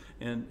hands,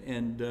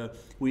 and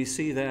we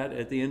see that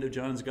at the end of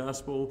John's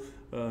Gospel,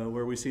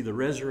 where we see the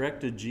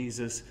resurrected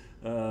Jesus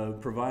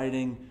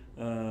providing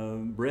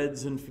bread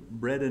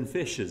and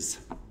fishes,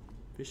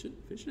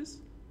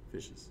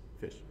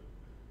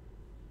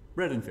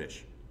 bread and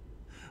fish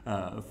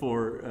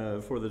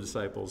for the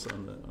disciples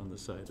on the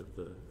side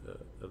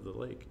of the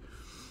lake.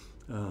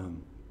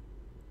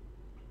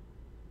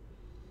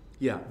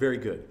 Yeah, very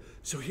good.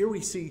 So here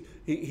we see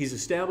he's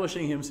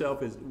establishing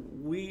himself as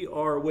we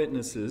are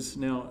witnesses.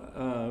 Now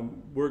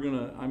I'm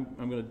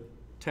gonna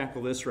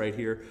tackle this right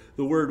here.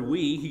 The word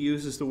 "we," he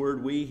uses the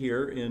word "we"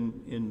 here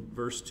in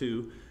verse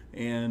 2,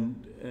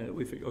 and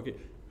we think, okay,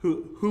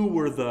 who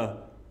were the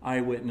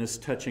eyewitness,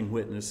 touching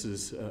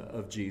witnesses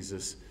of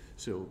Jesus?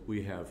 So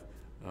we have,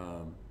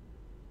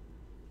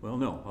 well,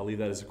 no, I'll leave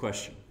that as a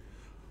question.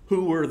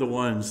 Who were the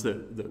ones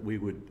that we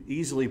would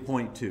easily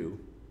point to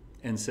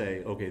and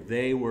say, okay,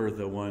 they were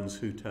the ones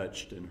who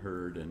touched and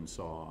heard and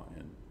saw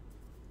and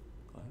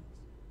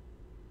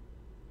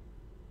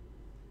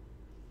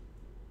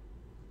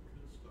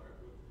Could start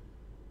with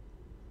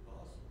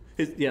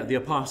the apostles. the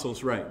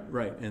apostles, right,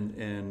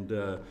 and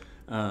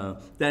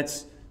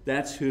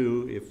that's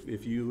who.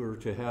 If you were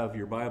to have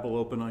your Bible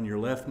open on your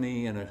left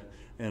knee and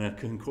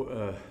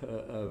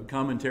a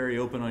commentary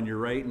open on your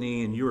right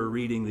knee, and you are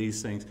reading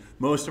these things,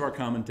 most of our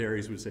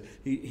commentaries would say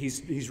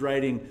he's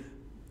writing.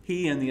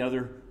 He and the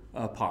other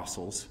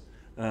apostles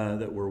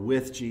that were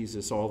with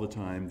Jesus all the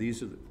time.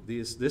 This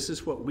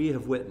is what we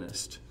have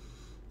witnessed.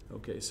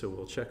 Okay, so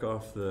we'll check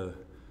off the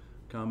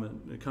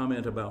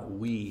comment about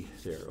we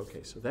there.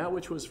 Okay, so that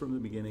which was from the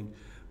beginning,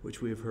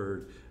 which we have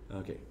heard.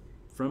 Okay,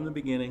 from the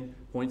beginning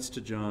points to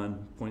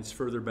John, points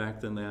further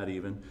back than that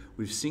even.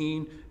 We've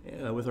seen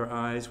with our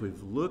eyes,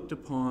 we've looked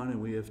upon,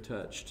 and we have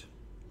touched.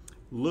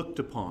 Looked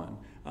upon.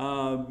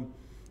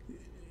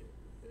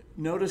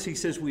 notice he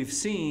says we've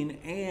seen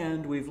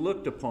and we've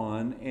looked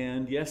upon,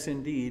 and yes,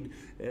 indeed,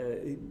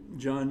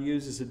 John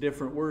uses a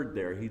different word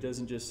there. He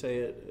doesn't just say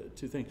it,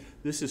 two things.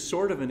 This is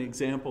sort of an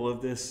example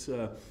of this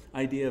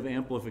idea of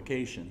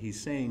amplification. He's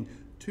saying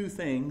two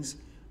things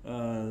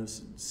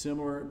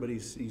similar, but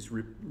he's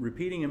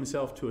repeating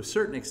himself to a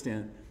certain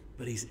extent,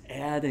 but he's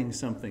adding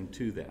something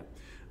to that.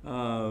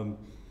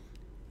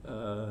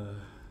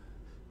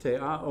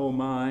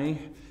 Theaomai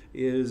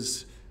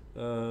is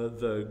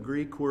the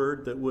Greek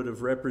word that would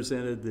have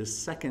represented this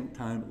second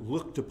time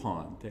looked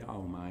upon,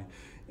 theaomai.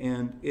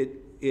 And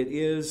it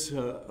is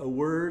a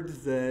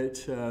word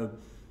that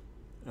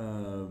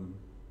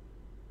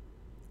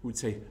would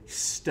say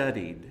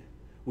studied.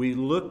 We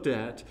looked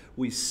at,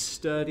 we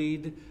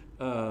studied,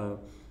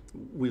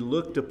 we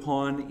looked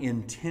upon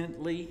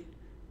intently.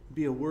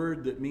 Be a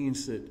word that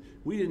means that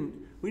we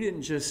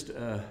didn't just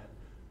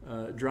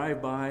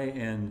drive by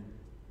and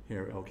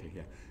here, okay,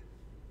 yeah,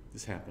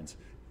 this happens.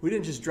 We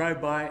didn't just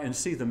drive by and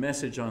see the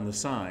message on the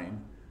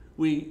sign.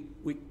 We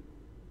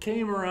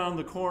came around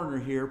the corner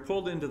here,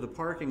 pulled into the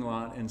parking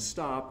lot, and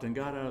stopped and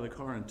got out of the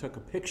car and took a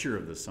picture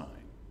of the sign.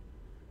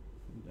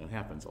 That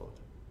happens all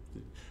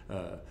the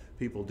time.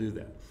 People do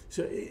that.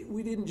 So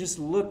we didn't just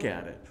look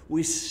at it.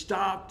 We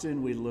stopped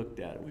and we looked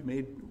at it.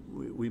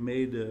 We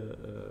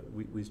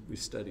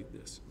studied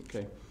this.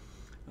 Okay.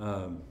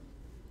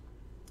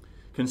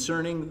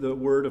 Concerning the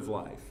word of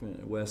life,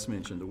 Wes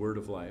mentioned the word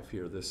of life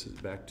here. This is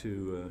back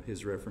to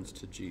his reference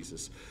to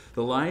Jesus.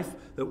 The life,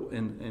 that,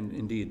 and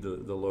indeed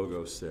the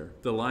logos there.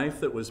 The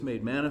life that was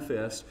made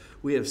manifest,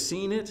 we have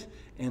seen it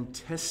and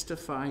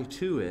testify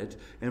to it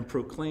and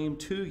proclaim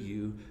to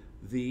you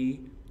the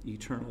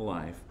eternal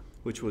life,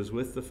 which was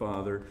with the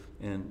Father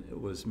and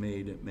was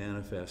made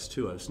manifest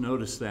to us.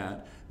 Notice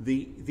that,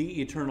 the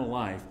eternal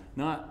life,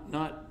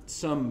 not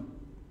some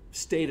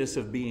status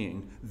of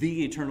being,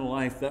 the eternal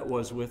life that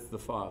was with the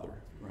Father,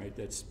 right?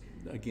 That's,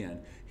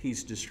 again,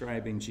 he's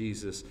describing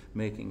Jesus,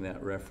 making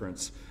that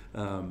reference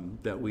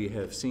that we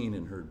have seen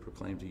and heard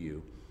proclaimed to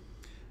you.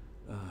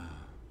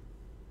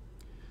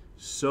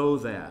 So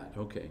that,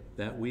 okay,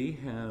 that we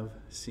have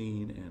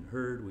seen and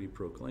heard, we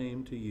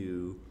proclaim to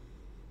you,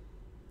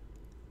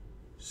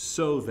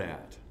 so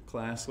that.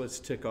 Class, let's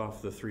tick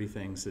off the three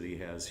things that he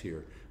has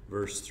here.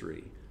 Verse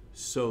 3,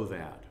 so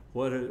that.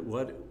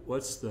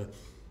 What's the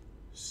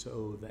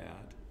so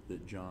that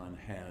John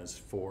has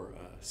for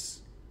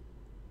us?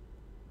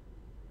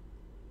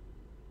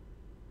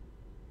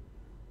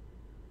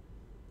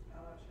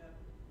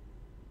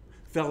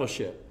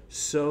 Fellowship.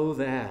 So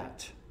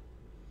that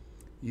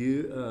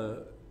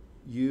you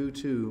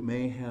too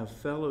may have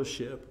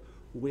fellowship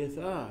with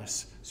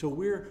us. So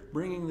we're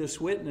bringing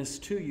this witness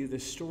to you,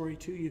 this story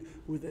to you,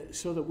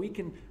 so that we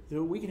can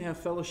have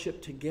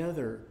fellowship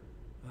together.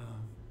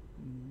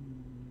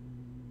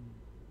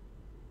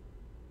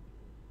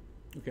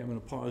 Okay, I'm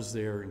going to pause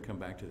there and come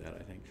back to that,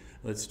 I think.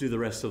 Let's do the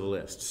rest of the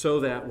list.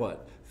 So that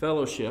what?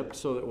 Fellowship,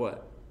 so that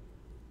what?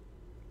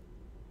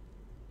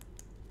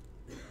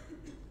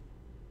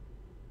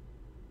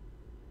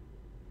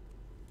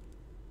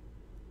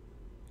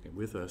 Okay,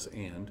 with us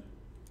and.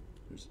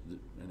 There's an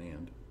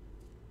and.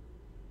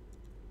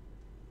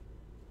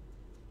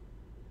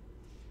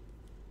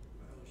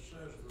 Well, it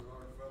says that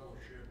our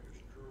fellowship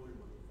is truly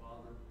with the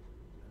Father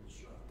and the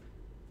Son.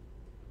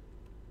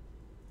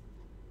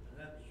 And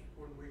that's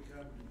when we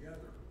come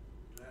together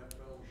to have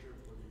fellowship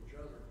with each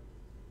other.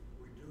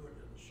 We do it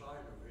in the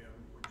sight of Him,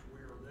 which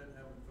we are then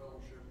having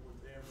fellowship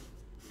with Him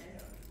and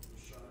the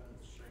Son at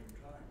the same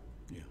time.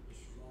 Yeah.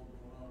 This is all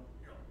going on,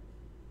 you know.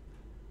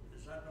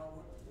 Is that not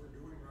what we're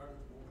doing right at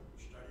the moment,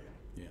 studying?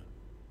 Yeah.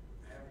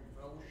 Having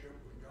fellowship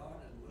with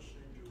God and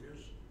listening to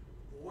His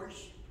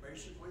voice,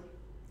 basically,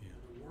 Yeah.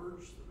 and the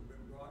words that have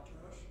been brought to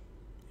us.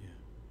 Yeah.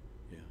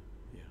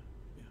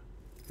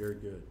 Very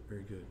good.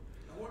 Very good.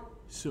 Now what?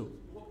 So,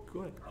 go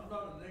ahead. I'm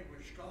not an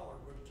English scholar,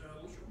 but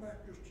let's go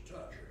back just a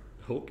touch here.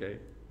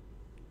 Okay.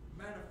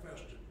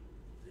 Manifested,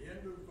 the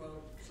end of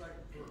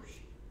second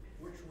verse,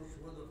 which was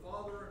with the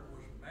Father and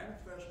was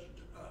manifested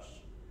to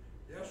us.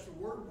 Yes, the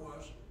word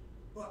was,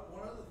 but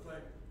one other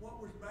thing, what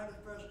was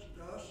manifested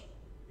to us?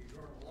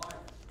 Eternal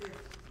life, if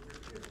we're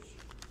His.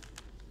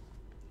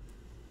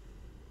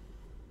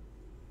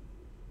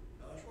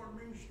 Now, that's what it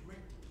means to me.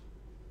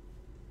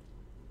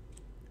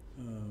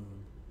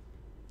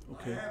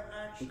 Okay. I have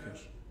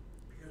access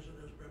because it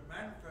has been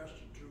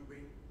manifested to me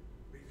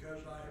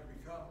because I have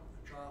become a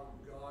child of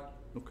God,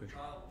 Okay.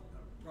 a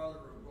brother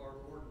of our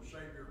Lord and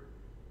Savior.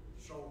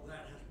 So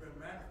that has been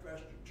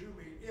manifested to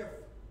me if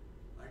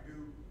I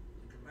do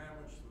the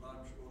commandments that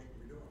I'm supposed to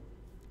be doing.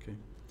 Okay.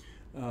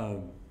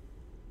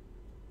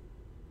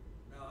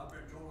 Now, I've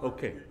been told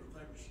Okay. I can get the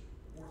things,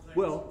 more things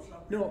Well, than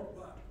some no.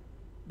 people,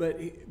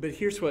 But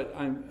here's what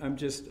I'm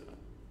just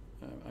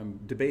I'm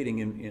debating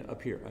in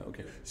up here.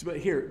 Okay. So, but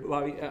here,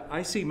 Bobby,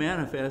 I see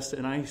manifest,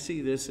 and I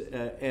see this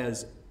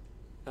as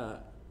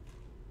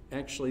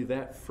actually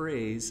that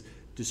phrase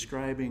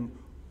describing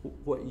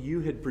what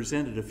you had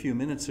presented a few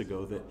minutes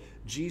ago, that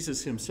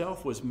Jesus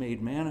himself was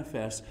made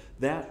manifest,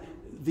 that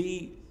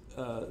the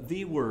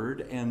the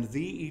Word and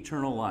the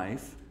eternal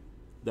life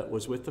that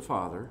was with the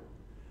Father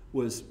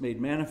was made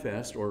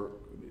manifest or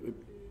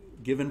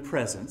given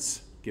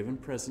presence, given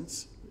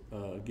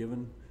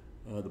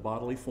the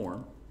bodily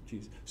form,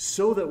 Jesus,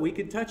 so that we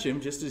could touch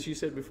him, just as you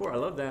said before. I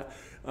love that.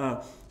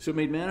 So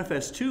made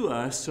manifest to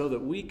us so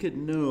that we could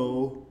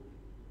know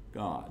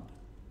God,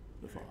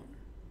 the Father.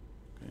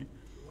 Okay?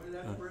 The way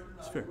that's written,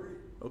 It's I fair. agree.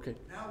 Okay.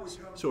 Now we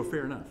come So to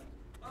fair enough.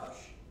 us,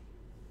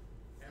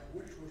 and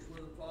which was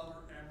with the Father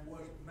and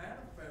was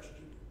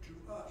manifested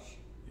to us.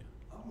 Yeah.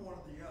 I'm one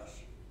of the us,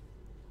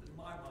 in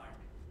my mind.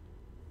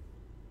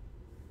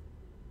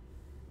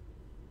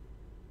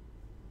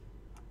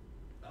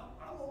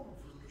 I'm open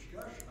for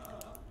discussion.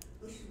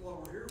 This is what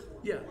we're here for.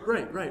 Yeah,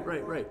 right.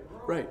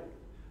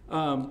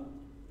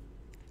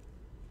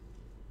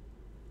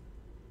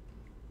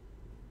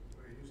 So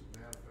he used to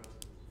manifest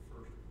as the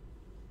first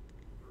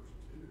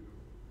two. The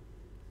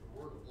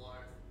word of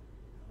life,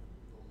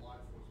 the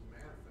life was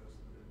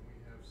manifested, and we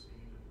have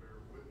seen and bear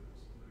witness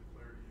and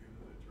declare to you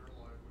that eternal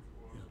life which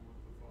was Yeah.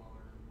 with the Father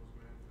and was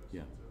manifested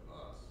Yeah. to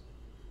us,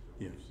 that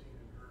Yeah. we've seen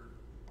and heard.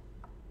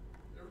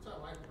 Every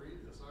time I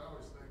read this, I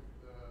always think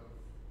the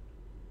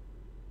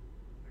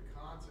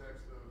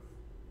context of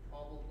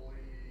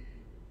probably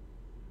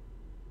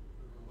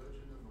the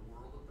religion in the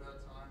world at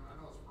that time. I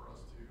know it's for us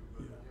too,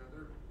 but Yeah. you know,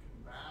 they're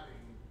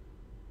combating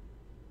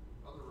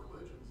other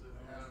religions that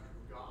have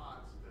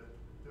gods that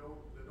don't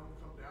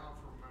come down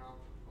from Mount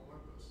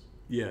Olympus.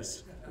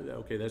 Yes.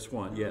 Okay, that's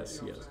one.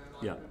 Yes, You know yes. what I'm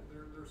saying? Yeah. Like,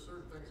 there's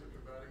certain things they're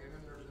combating, and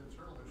then there's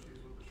internal issues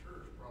with the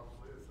church,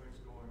 probably, the things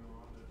going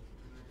on.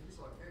 And then he's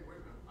like, hey, wait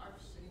a minute, I've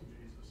seen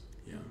Jesus.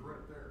 He Yeah. was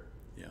right there.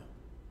 Yeah.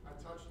 I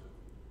touched him.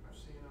 I've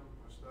seen him.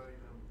 I've studied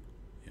him.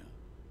 Yeah.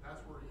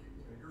 That's where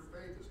you know, your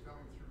faith is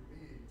coming through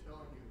me,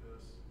 telling you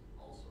this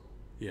also.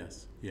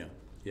 Yes. Yeah.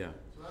 Yeah.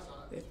 So that's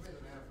how, to me,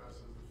 the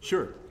manifest is the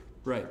Sure.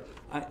 Right.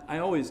 I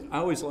always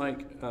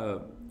like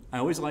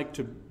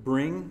to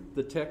bring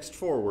the text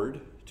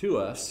forward to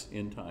us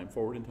in time,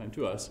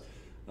 to us.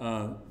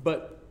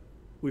 But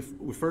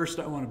first,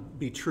 I want to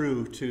be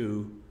true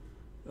to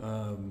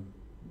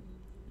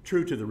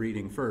the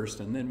reading first,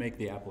 and then make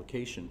the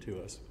application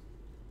to us.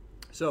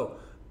 So,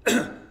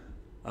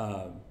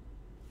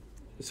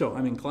 so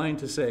I'm inclined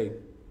to say,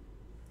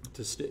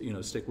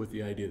 stick with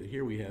the idea that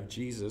here we have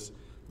Jesus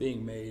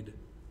being made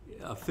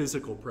a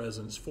physical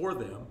presence for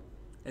them,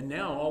 and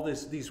now all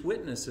these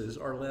witnesses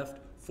are left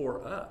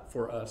for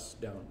us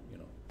down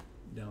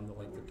the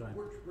length of time.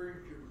 Which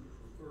brings you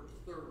to the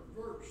third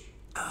verse.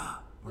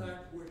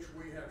 That which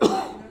we have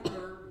seen and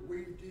heard,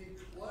 we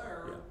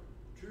declare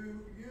to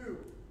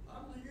you.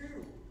 I'm the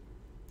you.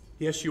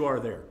 Yes, you are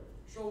there.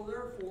 So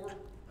therefore,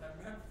 that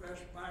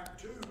manifests back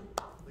to,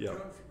 that Yeah.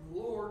 comes from the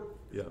Lord,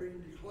 is Yeah.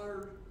 being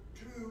declared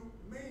to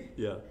me.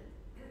 Yeah,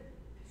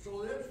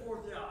 So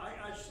thenceforth,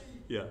 I see.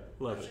 yeah,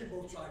 love I see it.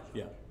 both sides of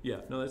Yeah, it.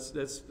 yeah. No,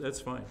 that's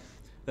fine.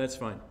 That's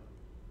fine.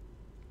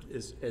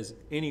 As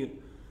any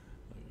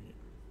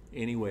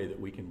way that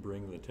we can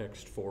bring the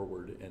text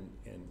forward and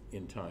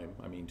in time,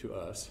 I mean to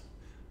us,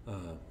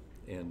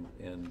 and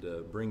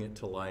bring it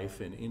to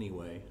life in any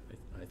way,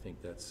 I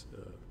think that's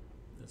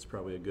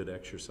probably a good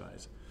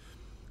exercise.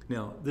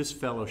 Now, this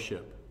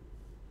fellowship.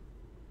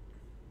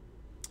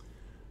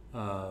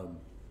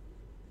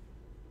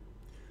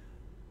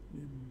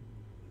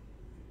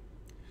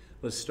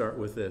 Let's start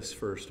with this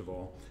first of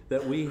all,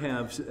 that we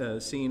have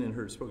seen and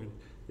heard spoken,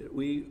 that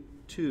we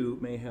too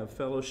may have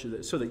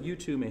fellowship, so that you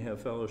too may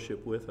have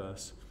fellowship with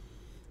us.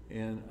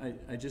 And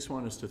I just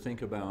want us to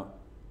think about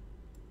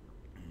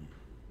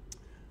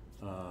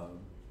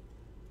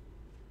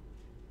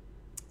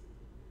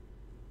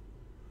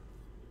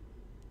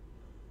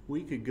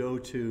we could go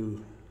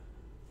to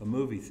a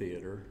movie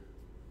theater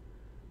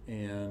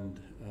and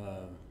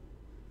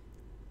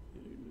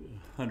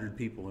 100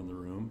 people in the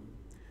room,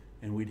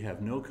 and we'd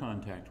have no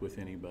contact with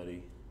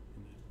anybody.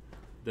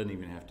 Doesn't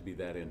even have to be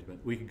that intimate.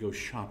 We could go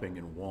shopping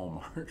in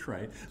Walmart,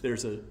 right?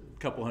 There's a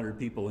couple hundred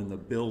people in the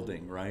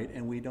building, right?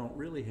 And we don't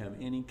really have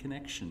any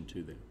connection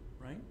to them,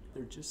 right?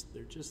 They're just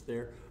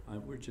there.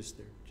 We're just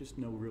there. Just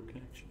no real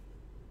connection,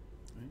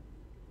 right?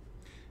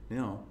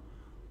 Now,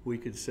 we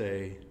could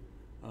say,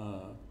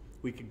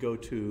 we could go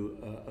to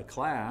a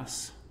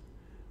class,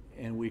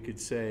 and we could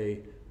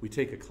say, we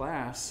take a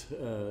class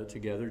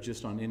together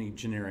just on any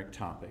generic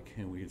topic,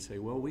 and we could say,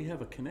 well, we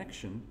have a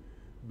connection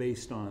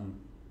based on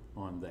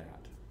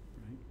that,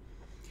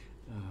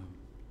 right?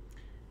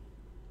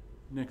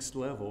 Next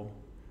level,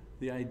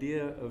 the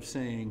idea of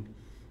saying,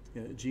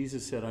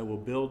 Jesus said, I will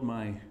build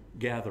my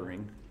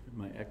gathering,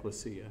 my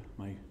ecclesia,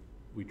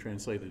 we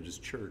translate it as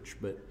church,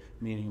 but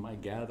meaning my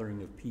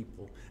gathering of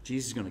people.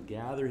 Jesus is going to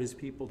gather his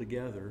people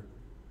together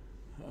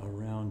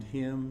around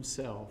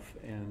himself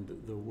and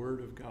the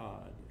Word of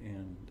God,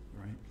 and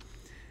right,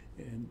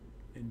 and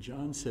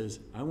John says,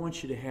 I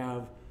want you to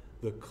have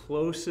the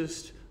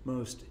closest,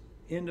 most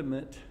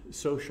intimate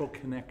social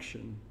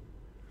connection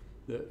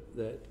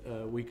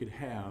that we could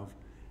have,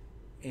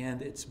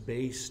 and it's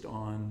based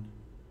on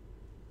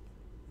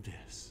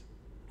this.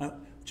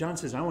 John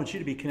says, I want you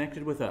to be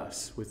connected with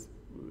us, with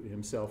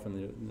himself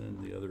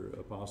and the other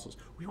apostles.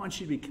 We want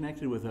you to be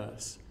connected with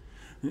us.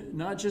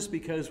 Not just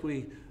because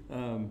we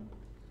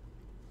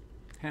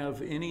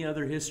have any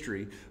other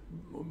history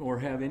or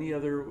have any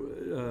other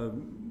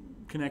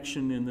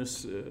connection in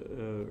this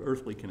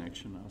earthly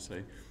connection, I'll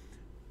say.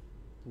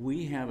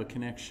 We have a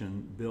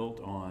connection built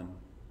on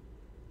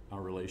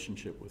our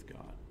relationship with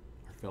God,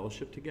 our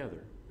fellowship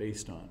together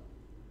based on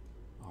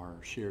our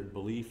shared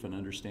belief and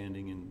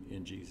understanding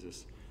in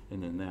Jesus,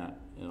 and then that,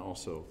 and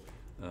also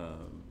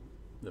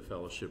the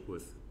fellowship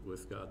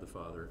with God the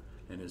Father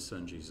and His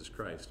Son Jesus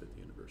Christ at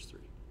the end of verse 3.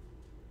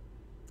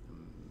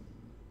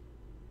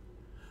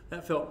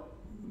 That felt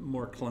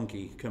more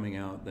clunky coming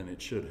out than it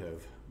should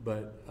have,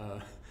 but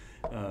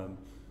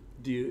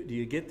do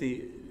you get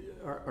the?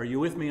 Are you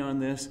with me on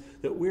this?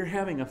 That we're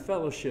having a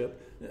fellowship.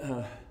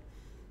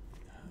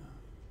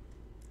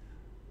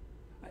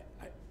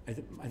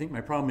 I think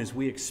my problem is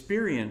we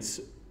experience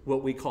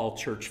what we call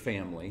church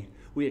family.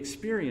 We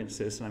experience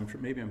this,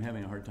 and maybe I'm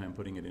having a hard time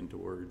putting it into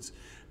words.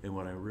 And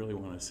what I really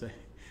want to say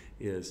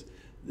is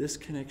this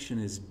connection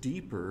is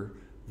deeper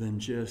than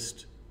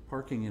just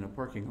parking in a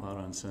parking lot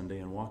on Sunday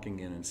and walking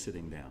in and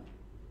sitting down.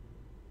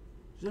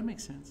 Does that make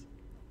sense?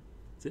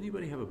 Does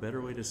anybody have a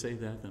better way to say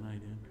that than I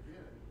did?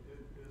 Again, it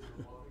is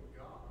a loving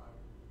God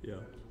Yeah.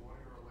 that is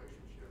wanting a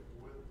relationship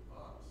with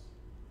us.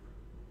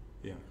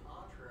 Yeah. In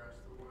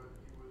contrast to what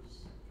he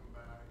was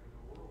combating in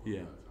the world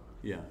Yeah. at that time.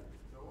 Yeah.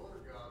 No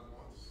other God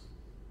wants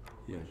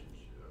a Yeah.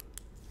 relationship,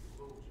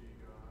 little g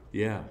God.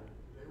 Yeah.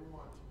 They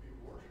want to be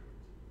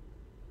worshipped,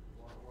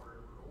 whatever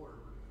it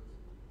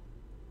is.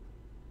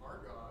 Our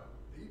God,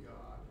 the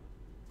God,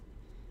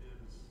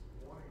 is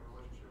wanting a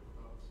relationship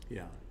with us.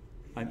 Yeah.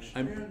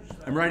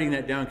 I'm writing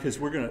that down because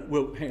we're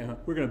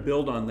gonna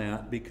build on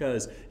that,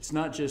 because it's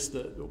not just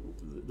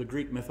the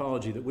Greek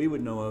mythology that we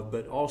would know of,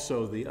 but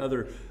also the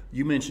other.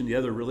 You mentioned the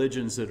other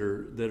religions that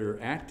are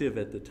active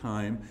at the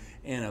time,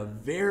 and a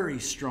very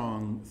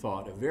strong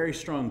thought, a very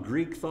strong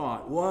Greek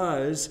thought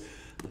was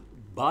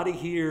body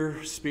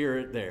here,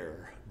 spirit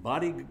there.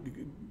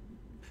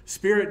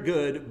 Spirit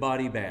good,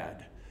 body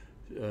bad.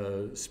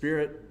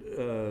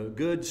 Spirit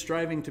good,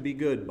 striving to be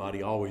good,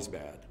 body always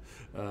bad.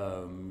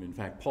 In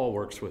fact, Paul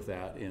works with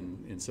that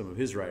in some of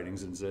his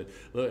writings, and said,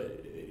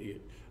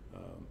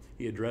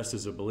 he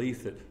addresses a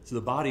belief that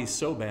the body's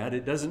so bad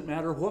it doesn't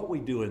matter what we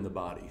do in the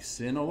body.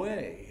 Sin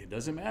away. It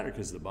doesn't matter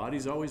because the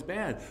body's always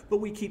bad, but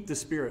we keep the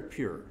spirit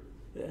pure.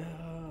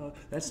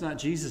 That's not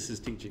Jesus'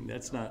 teaching.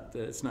 That's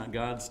not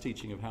God's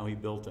teaching of how He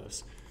built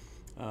us.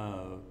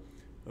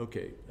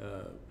 Okay,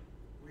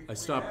 I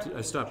stopped you.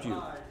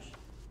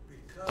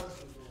 Because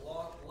of the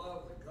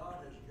love that God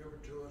has given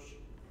to us,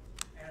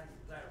 and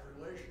that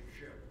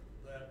relationship,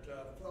 that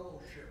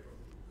fellowship,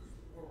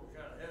 is where we're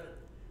kind of headed.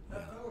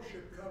 That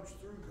fellowship comes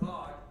through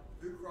God,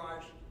 through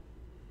Christ,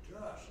 to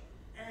us,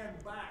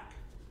 and back.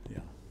 Yeah.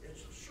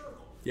 It's a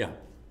circle. Yeah.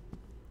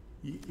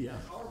 Yeah.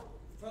 Our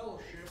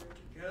fellowship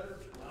together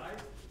tonight,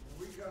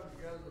 when we come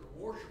together to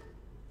worship,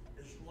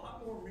 is a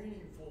lot more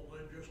meaningful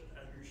than just,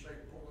 as you say,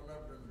 pulling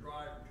up to the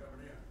drive and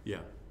coming in.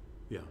 Yeah.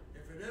 Yeah.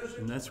 If it isn't,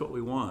 And that's what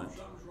we want.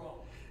 something's wrong.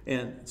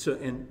 And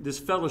this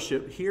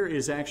fellowship here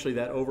is actually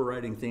that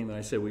overriding theme that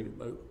I said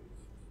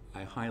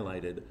I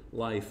highlighted: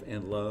 life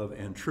and love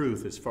and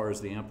truth as far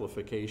as the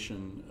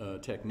amplification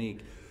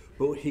technique.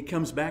 But he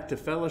comes back to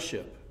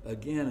fellowship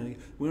again, and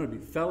we want to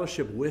be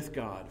fellowship with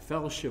God,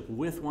 fellowship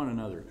with one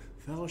another,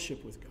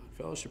 fellowship with God,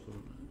 fellowship with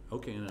one another.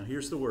 Okay, now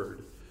here's the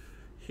word.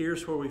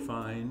 Here's where we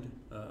find,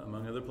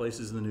 among other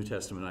places in the New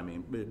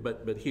Testament,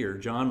 but here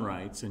John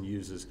writes and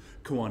uses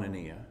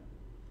koinonia,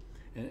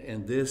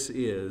 and this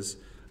is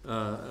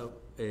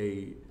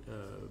a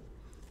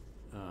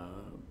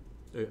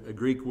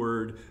Greek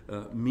word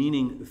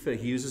meaning,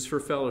 he uses for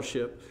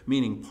fellowship,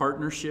 meaning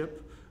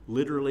partnership,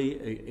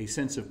 literally a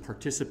sense of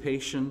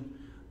participation,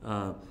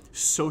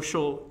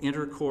 social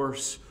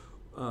intercourse,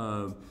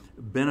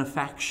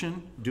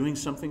 benefaction, doing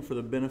something for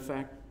the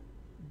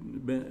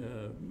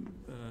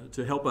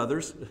to help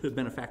others,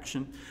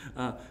 benefaction,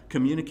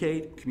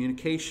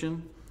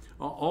 communication,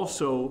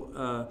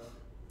 also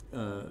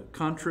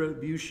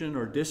contribution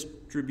or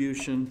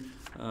distribution.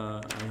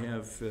 I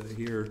have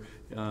here,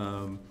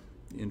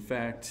 in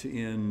fact,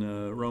 in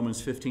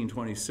Romans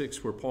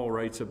 15:26, where Paul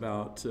writes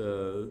about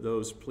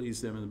those please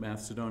them in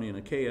Macedonia and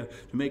Achaia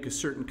to make a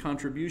certain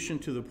contribution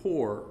to the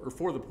poor, or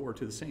for the poor,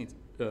 to the saints,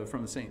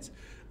 from the saints.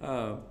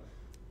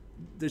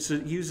 He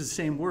uses the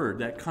same word,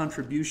 that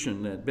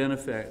contribution, that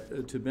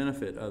benefit, to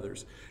benefit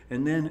others.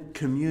 And then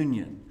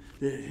communion.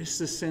 It's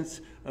the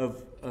sense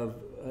of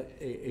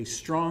a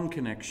strong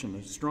connection,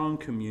 a strong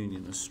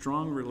communion, a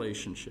strong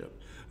relationship,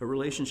 a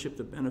relationship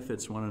that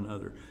benefits one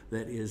another,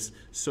 that is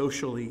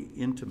socially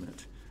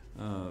intimate.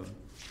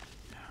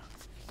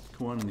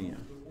 Koinonia.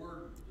 The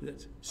word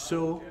That's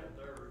so.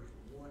 there is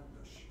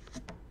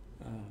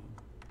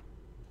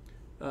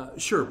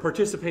oneness. Sure,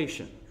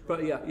 participation.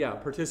 But yeah,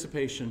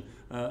 participation,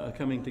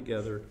 coming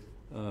together.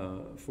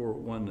 for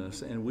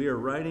oneness. And we are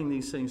writing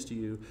these things to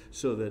you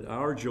so that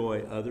our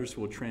joy, others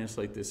will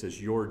translate this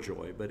as your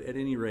joy, but at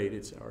any rate,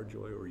 it's our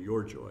joy or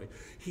your joy.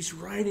 He's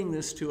writing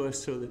this to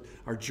us so that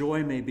our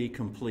joy may be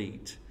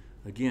complete.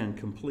 Again,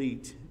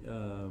 complete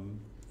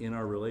in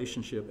our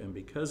relationship and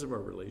because of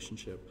our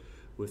relationship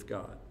with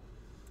God.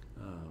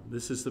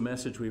 This is the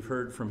message we've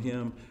heard from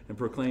him and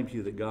proclaimed to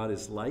you, that God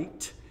is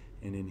light,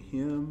 and in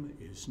him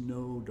is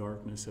no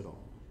darkness at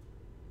all.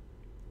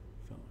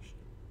 Fellowship.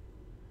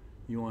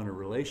 You want a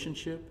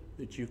relationship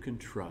that you can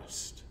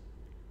trust.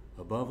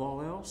 Above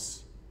all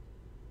else,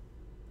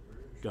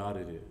 God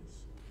it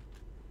is.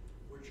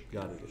 Which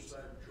God it gives is. us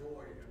that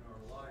joy in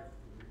our life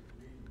that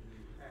we need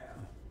to have.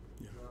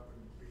 Yeah. So I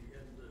can be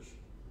in this,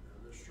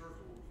 this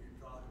circle we keep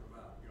talking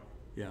about,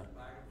 Yeah.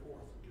 back and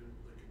forth,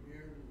 the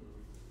commune,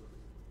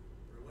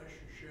 the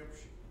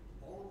relationships,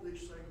 all of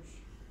these things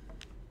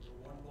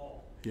are one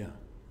ball. Yeah.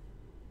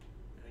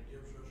 And it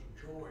gives us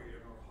joy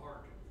in our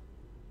heart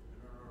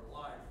and in our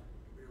life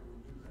to be able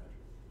to do that.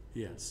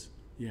 Yes.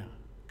 Yeah.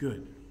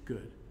 Good.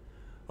 Good.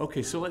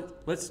 Okay, so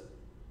let's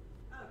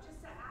Oh, just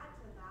to add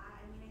to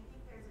that, I mean, I think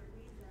there's a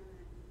reason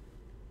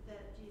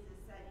that Jesus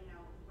said,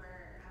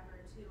 wherever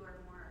two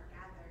or more are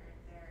gathered,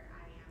 there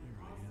I am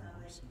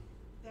also.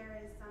 There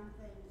is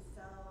something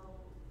so,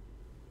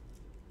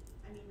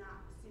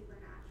 not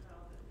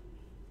supernatural, but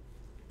maybe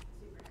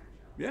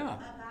supernatural. Yeah.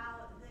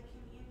 About the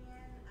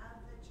communion of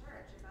the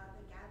church, about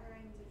the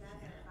gathering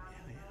together, about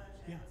the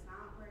fellowship. yeah. It's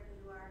not where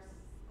you are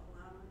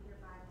alone with your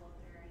Bible,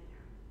 there I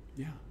am.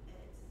 Yeah.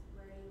 It's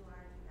where you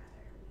are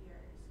together. We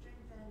are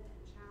strengthened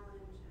and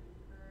challenged and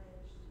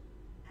encouraged,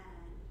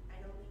 and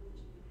I don't think that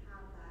you can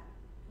have that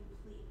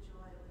complete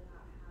joy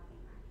without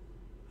having that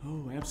community.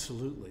 Oh,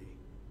 absolutely.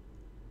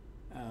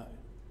 The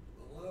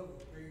love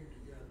of being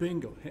together.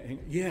 Bingo.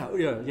 Yeah.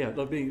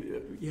 Love being,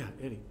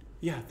 Eddie.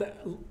 Yeah,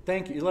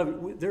 thank you. Love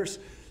it.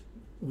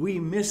 We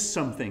miss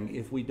something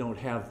if we don't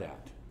have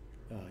that.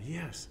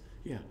 Yes.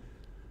 Yeah.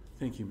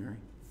 Thank you, Mary.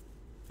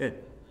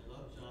 Ed. I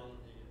love John.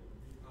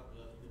 He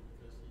probably loves me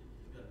because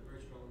he's got a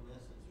very strong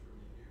message for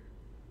me here.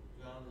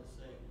 John is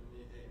saying to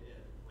me, hey,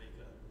 Ed, wake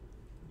up.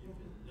 You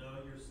can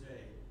know you're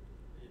saved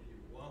if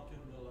you walk in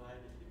the light,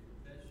 if you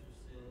confess your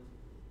sins,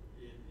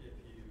 if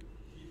you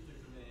keep the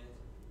commands,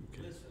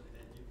 Okay. listen,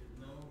 and you can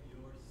know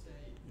you're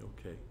saved.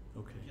 Okay.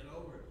 Get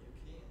over it.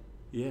 You can.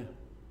 Yeah.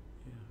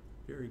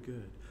 Very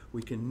good.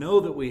 We can know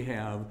that we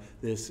have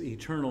this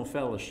eternal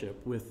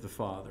fellowship with the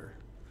Father.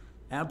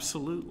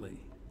 Absolutely.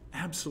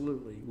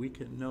 We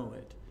can know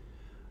it.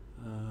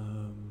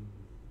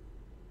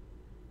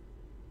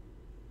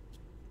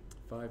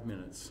 5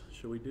 minutes.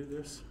 Shall we do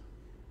this?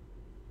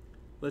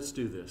 Let's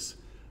do this.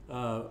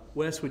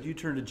 Wes, would you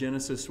turn to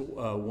Genesis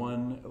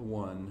 1:1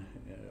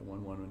 and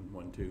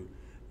 1:2?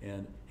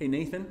 And hey,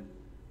 Nathan,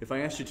 if I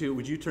asked you to,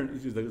 would you turn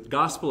to the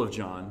Gospel of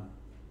John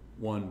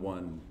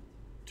 1:1,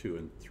 2,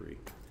 and 3?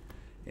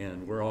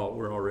 And we're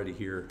already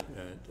here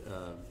at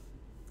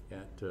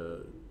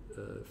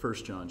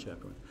 1 John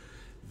chapter 1.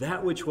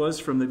 That which was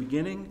from the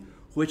beginning,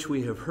 which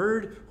we have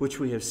heard, which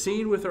we have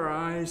seen with our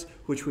eyes,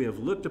 which we have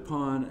looked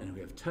upon, and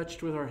we have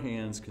touched with our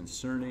hands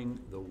concerning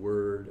the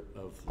word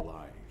of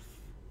life.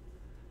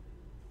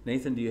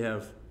 Nathan, do you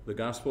have the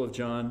Gospel of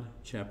John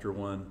chapter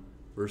 1,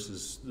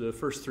 the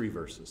first 3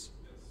 verses?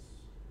 Yes.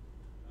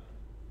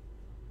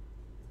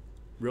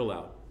 Real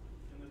loud.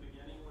 In the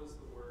beginning was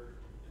the Word,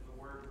 and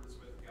the Word was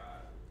with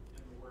God,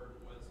 and the Word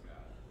was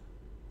God.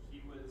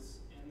 He was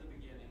in the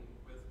beginning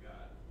with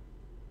God.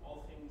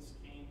 All things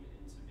came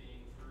into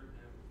being through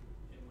him,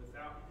 and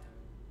without him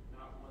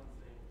not one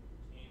thing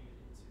came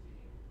into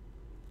being.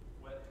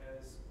 What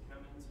has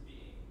come into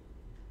being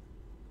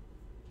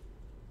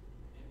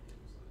in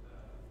him. Do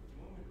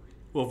you want me to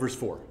read? Well, verse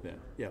 4 then.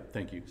 Yeah,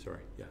 thank you.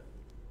 Sorry. Yeah.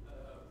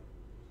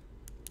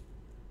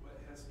 What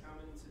has come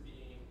into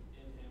being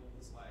in him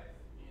was life,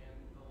 and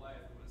the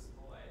life was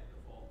the light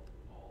of all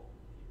people.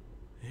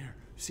 There.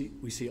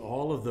 We see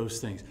all of those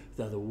things.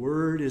 The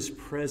Word is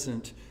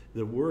present.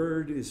 The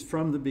Word is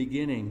from the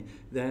beginning.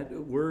 That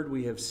Word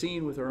we have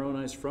seen with our own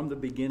eyes from the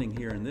beginning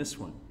here in this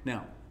one.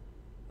 Now,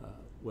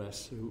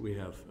 Wes, we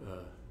have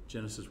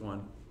Genesis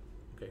 1.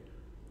 Okay.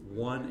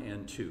 1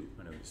 and 2.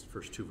 I know these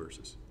first 2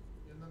 verses.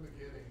 In the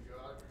beginning,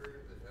 God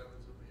created the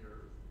heavens and the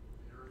earth.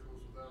 The earth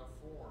was without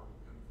form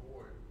and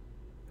void,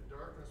 and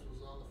darkness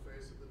was on the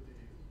face of the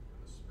deep, and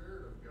the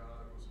Spirit of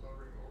God was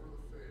hovering over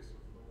the face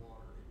of the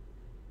waters.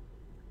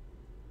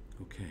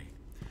 Okay.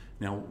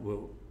 Now,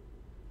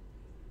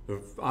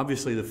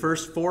 obviously the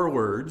first 4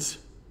 words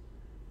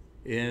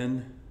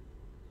in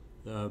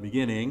the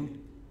beginning,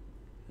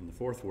 and the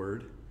 4th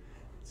word,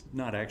 it's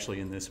not actually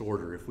in this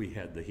order if we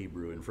had the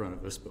Hebrew in front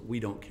of us, but we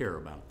don't care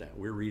about that.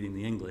 We're reading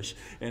the English,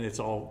 and it's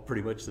all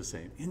pretty much the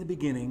same. In the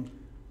beginning,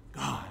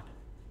 God.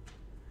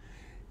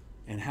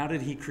 And how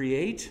did he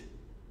create?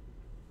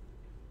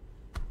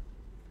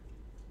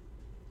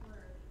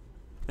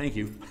 Thank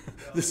you.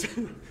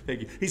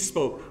 Thank you. He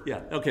spoke.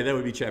 Yeah. Okay, that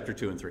would be chapter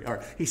 2 and 3. All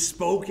right. He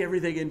spoke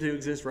everything into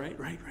existence.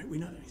 Right. We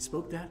know that. He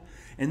spoke that.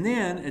 And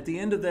then at the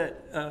end of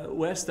that,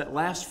 Wes, that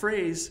last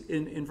phrase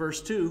in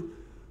verse 2,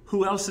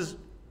 who else is,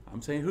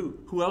 I'm saying who?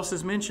 Who else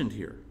is mentioned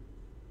here?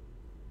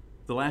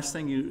 The last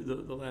thing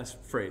the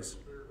last phrase.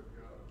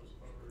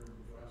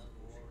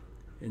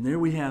 And there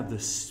we have the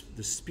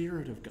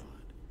Spirit of God.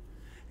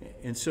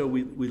 And so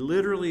we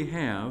literally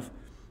have,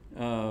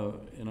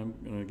 and I'm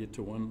going to get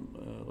to one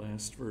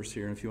last verse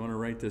here. And if you want to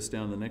write this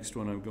down, the next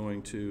one I'm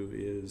going to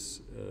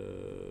is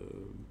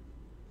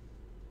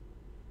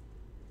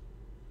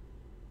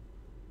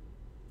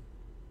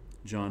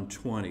John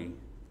 20,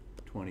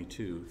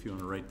 22. If you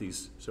want to write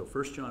these. So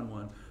 1 John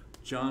 1,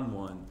 John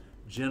 1,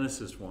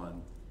 Genesis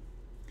 1.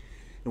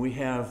 And we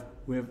have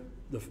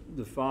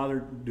the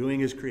Father doing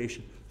his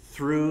creation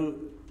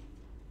through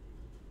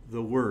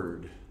the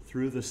Word,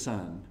 through the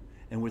Son,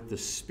 and with the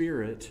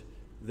Spirit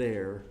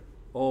there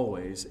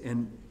always.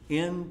 And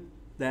in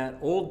that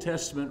Old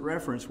Testament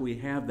reference, we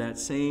have that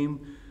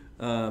same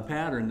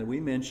pattern that we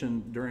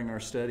mentioned during our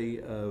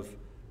study of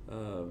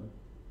the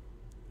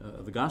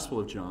Gospel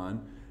of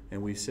John.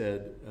 And we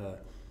said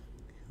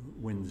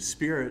when the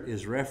Spirit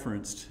is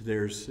referenced,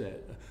 there's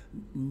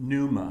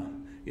pneuma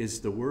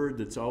is the word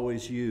that's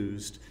always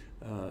used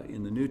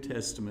in the New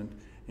Testament.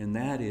 And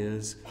that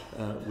is,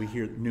 we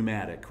hear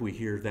pneumatic. We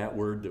hear that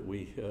word that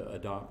we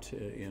adopt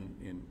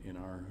in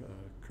our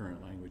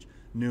current language.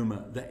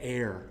 Pneuma, the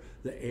air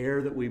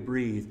that we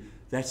breathe.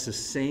 That's the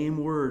same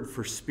word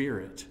for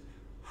spirit.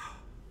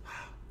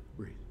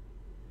 Breathe.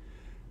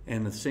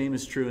 And the same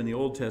is true in the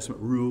Old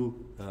Testament.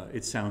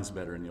 It sounds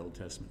better in the Old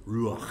Testament.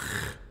 Ruach.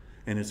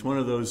 And it's one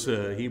of those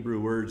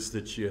Hebrew words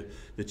that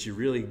you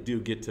really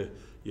do get to.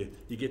 You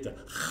get to.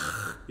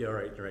 Yeah,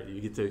 right.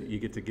 You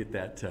get to get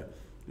that.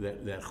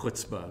 That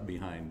chutzpah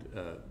behind,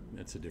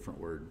 that's a different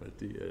word, but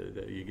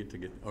you get to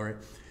get, all right,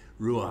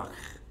 ruach,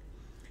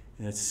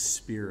 and that's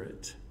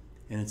spirit.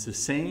 And it's the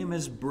same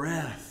as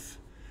breath.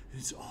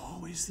 It's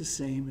always the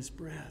same as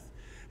breath.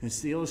 And it's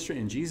the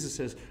illustration. And Jesus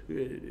says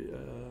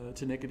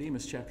to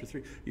Nicodemus, chapter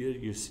 3,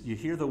 you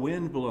hear the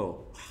wind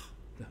blow.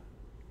 You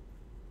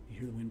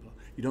hear the wind blow.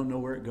 You don't know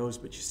where it goes,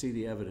 but you see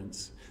the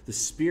evidence. The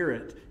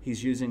Spirit,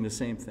 he's using the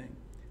same thing.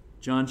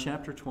 John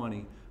chapter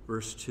 20,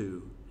 verse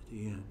 2, at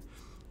the end.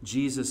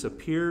 Jesus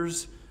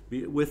appears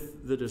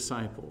with the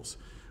disciples.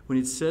 When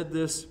he'd said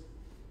this,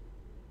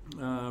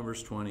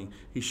 verse 20,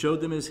 he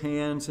showed them his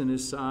hands and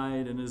his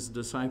side, and his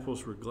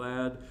disciples were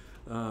glad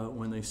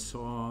when they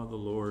saw the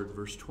Lord.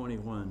 Verse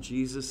 21,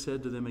 Jesus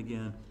said to them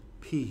again,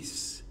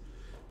 peace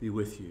be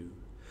with you.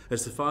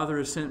 As the Father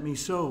has sent me,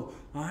 so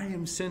I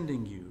am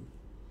sending you.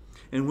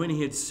 And when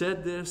he had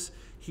said this,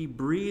 he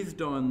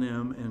breathed on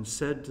them and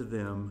said to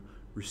them,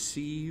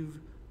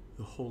 receive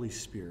the Holy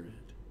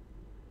Spirit.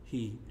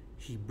 He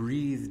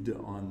breathed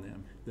on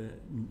them.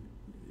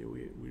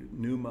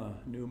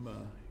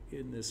 Pneuma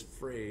in this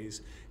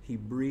phrase. He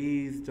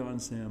breathed on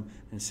them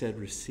and said,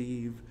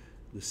 receive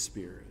the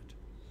Spirit.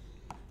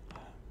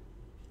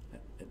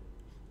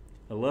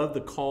 I love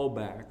the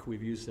callback.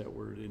 We've used that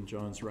word in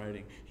John's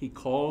writing. He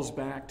calls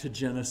back to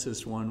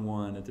Genesis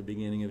 1:1 at the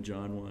beginning of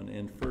John 1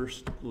 and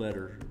first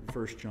letter,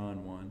 1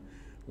 John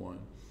 1:1.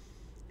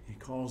 He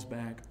calls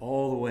back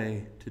all the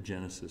way to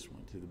Genesis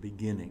 1, to the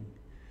beginning.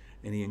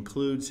 And he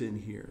includes in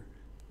here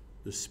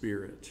the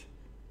Spirit,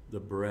 the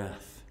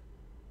breath,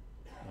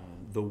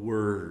 the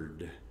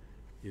Word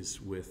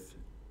is with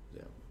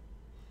them.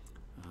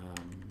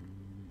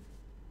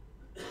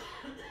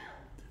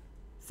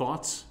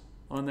 Thoughts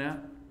on that?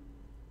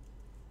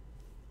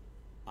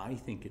 I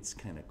think it's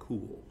kind of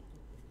cool.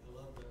 I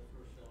love that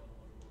 1 John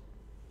 1:1.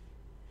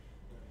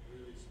 That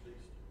really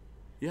speaks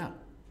to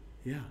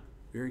Yeah,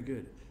 very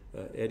good.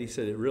 Eddie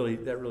said that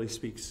really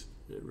speaks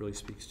to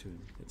him.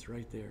 It's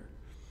right there.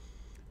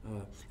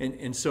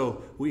 And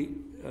so we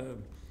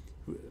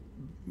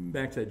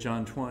back to that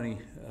John 20,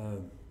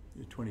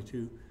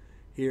 22.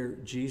 Here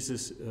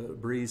Jesus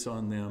breathes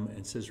on them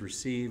and says,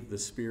 "Receive the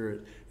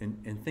Spirit."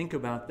 And think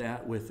about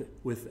that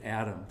with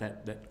Adam,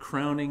 that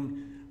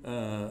crowning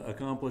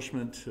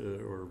accomplishment,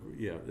 the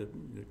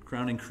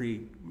crowning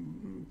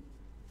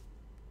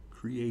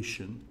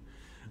creation,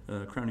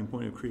 crowning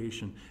point of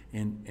creation,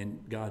 and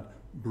God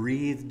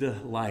breathed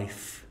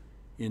life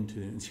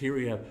into it. And here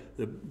we have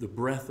the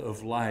breath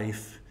of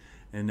life.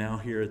 And now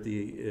here at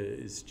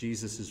is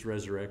Jesus'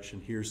 resurrection.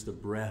 Here's the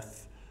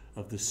breath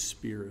of the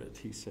Spirit.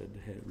 He said,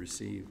 hey,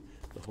 receive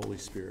the Holy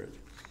Spirit.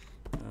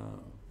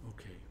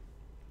 Okay.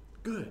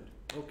 Good.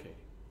 Okay.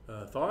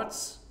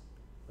 Thoughts?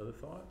 Other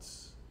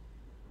thoughts?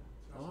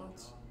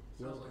 Thoughts?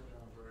 Sounds like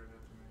John's writing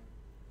it to me.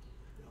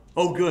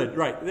 Oh, good.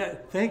 Right.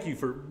 Thank you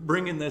for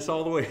bringing this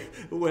all the way.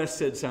 Wes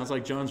said, sounds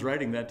like John's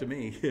writing that to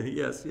me.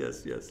 Yes.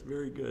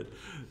 Very good.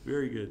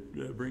 Very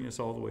good. Bring us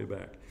all the way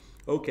back.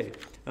 Okay,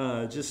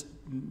 just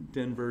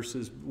 10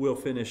 verses. We'll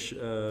finish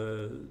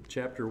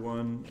chapter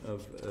 1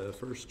 of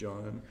 1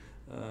 John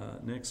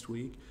next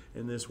week.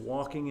 And this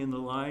walking in the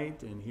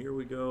light, and here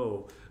we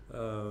go.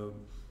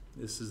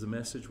 This is the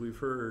message we've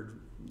heard,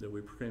 that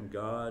we proclaim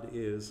God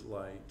is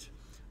light.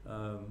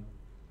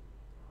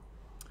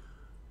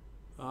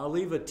 I'll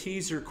leave a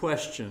teaser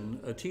question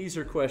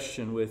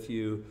with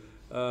you.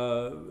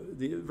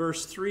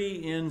 Verse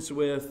 3 ends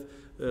with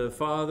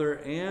Father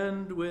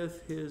and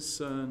with his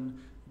Son,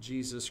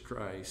 Jesus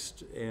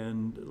Christ.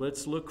 And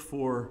let's look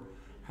for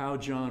how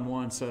John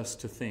wants us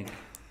to think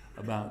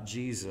about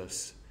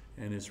Jesus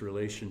and his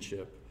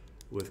relationship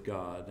with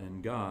God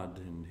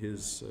and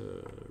his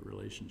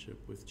relationship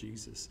with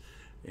Jesus.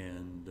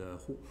 And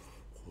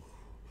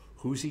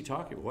who's he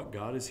talking about? What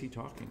God is he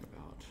talking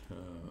about?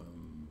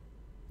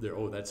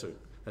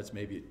 That's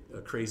maybe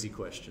a crazy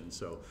question.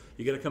 So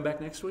you got to come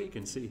back next week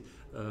and see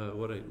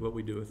what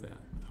we do with that.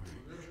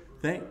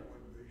 All right.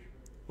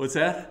 What's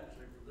that?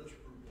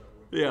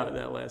 Yeah,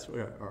 that last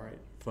one. All right,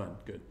 fun,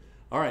 good.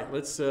 All right,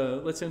 let's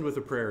end with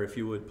a prayer, if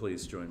you would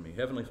please join me.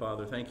 Heavenly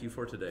Father, thank you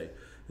for today.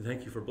 And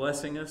thank you for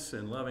blessing us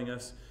and loving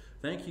us.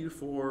 Thank you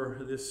for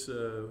this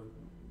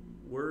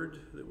word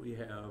that we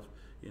have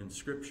in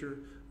Scripture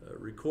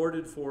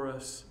recorded for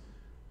us.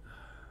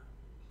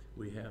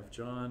 We have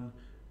John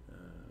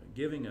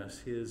giving us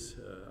his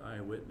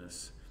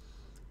eyewitness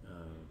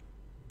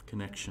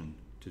connection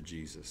to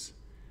Jesus.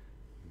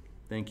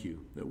 Thank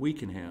you that we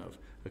can have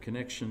a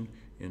connection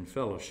in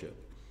fellowship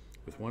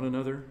with one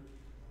another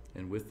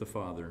and with the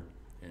Father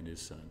and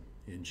his Son.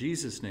 In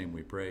Jesus' name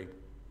we pray.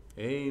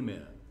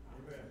 Amen.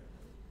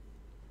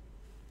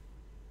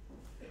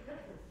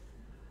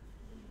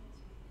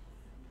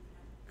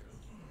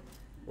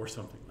 Or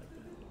something like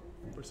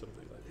that. Or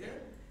something like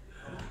that.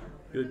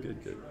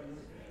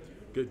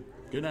 Good.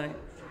 Good night.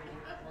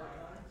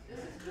 This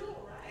is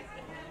cool, right?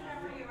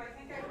 How are you? I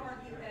think I called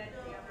you Ed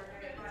the other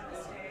day by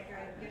mistake.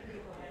 I give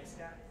people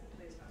mixed up.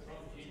 Please don't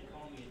take it.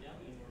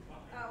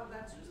 Oh,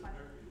 that's just fine.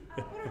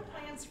 What are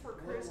plans for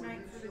cruise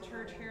night for the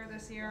church here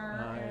this year?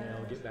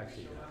 I'll get back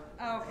to you.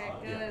 Oh, okay,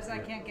 because I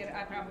can't get it.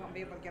 I probably won't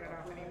be able to get it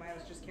off anyway. I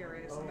was just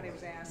curious. Somebody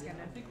was asking.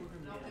 I think we're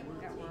going to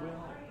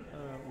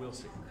We'll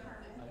see.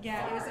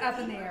 Yeah, it was up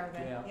in the air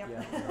then. Yep.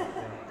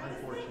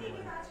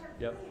 Unfortunately.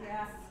 Yep.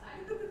 Yeah.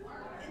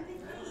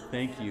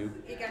 Thank you.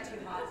 It got too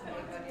hot for me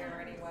but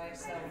here anyway,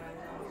 so.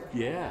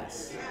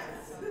 Yes.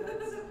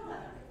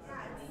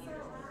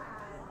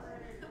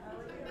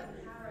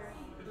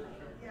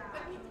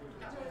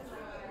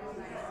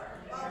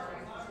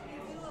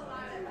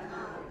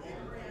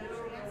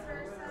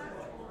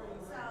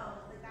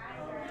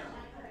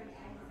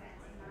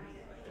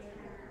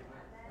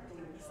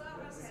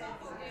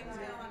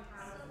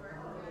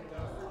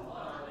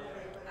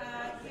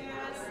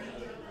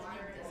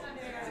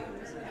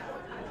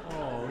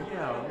 Oh,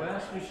 yeah,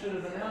 Wes, we should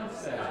have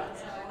announced that.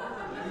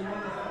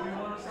 We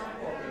won a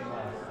softball game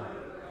last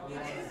night.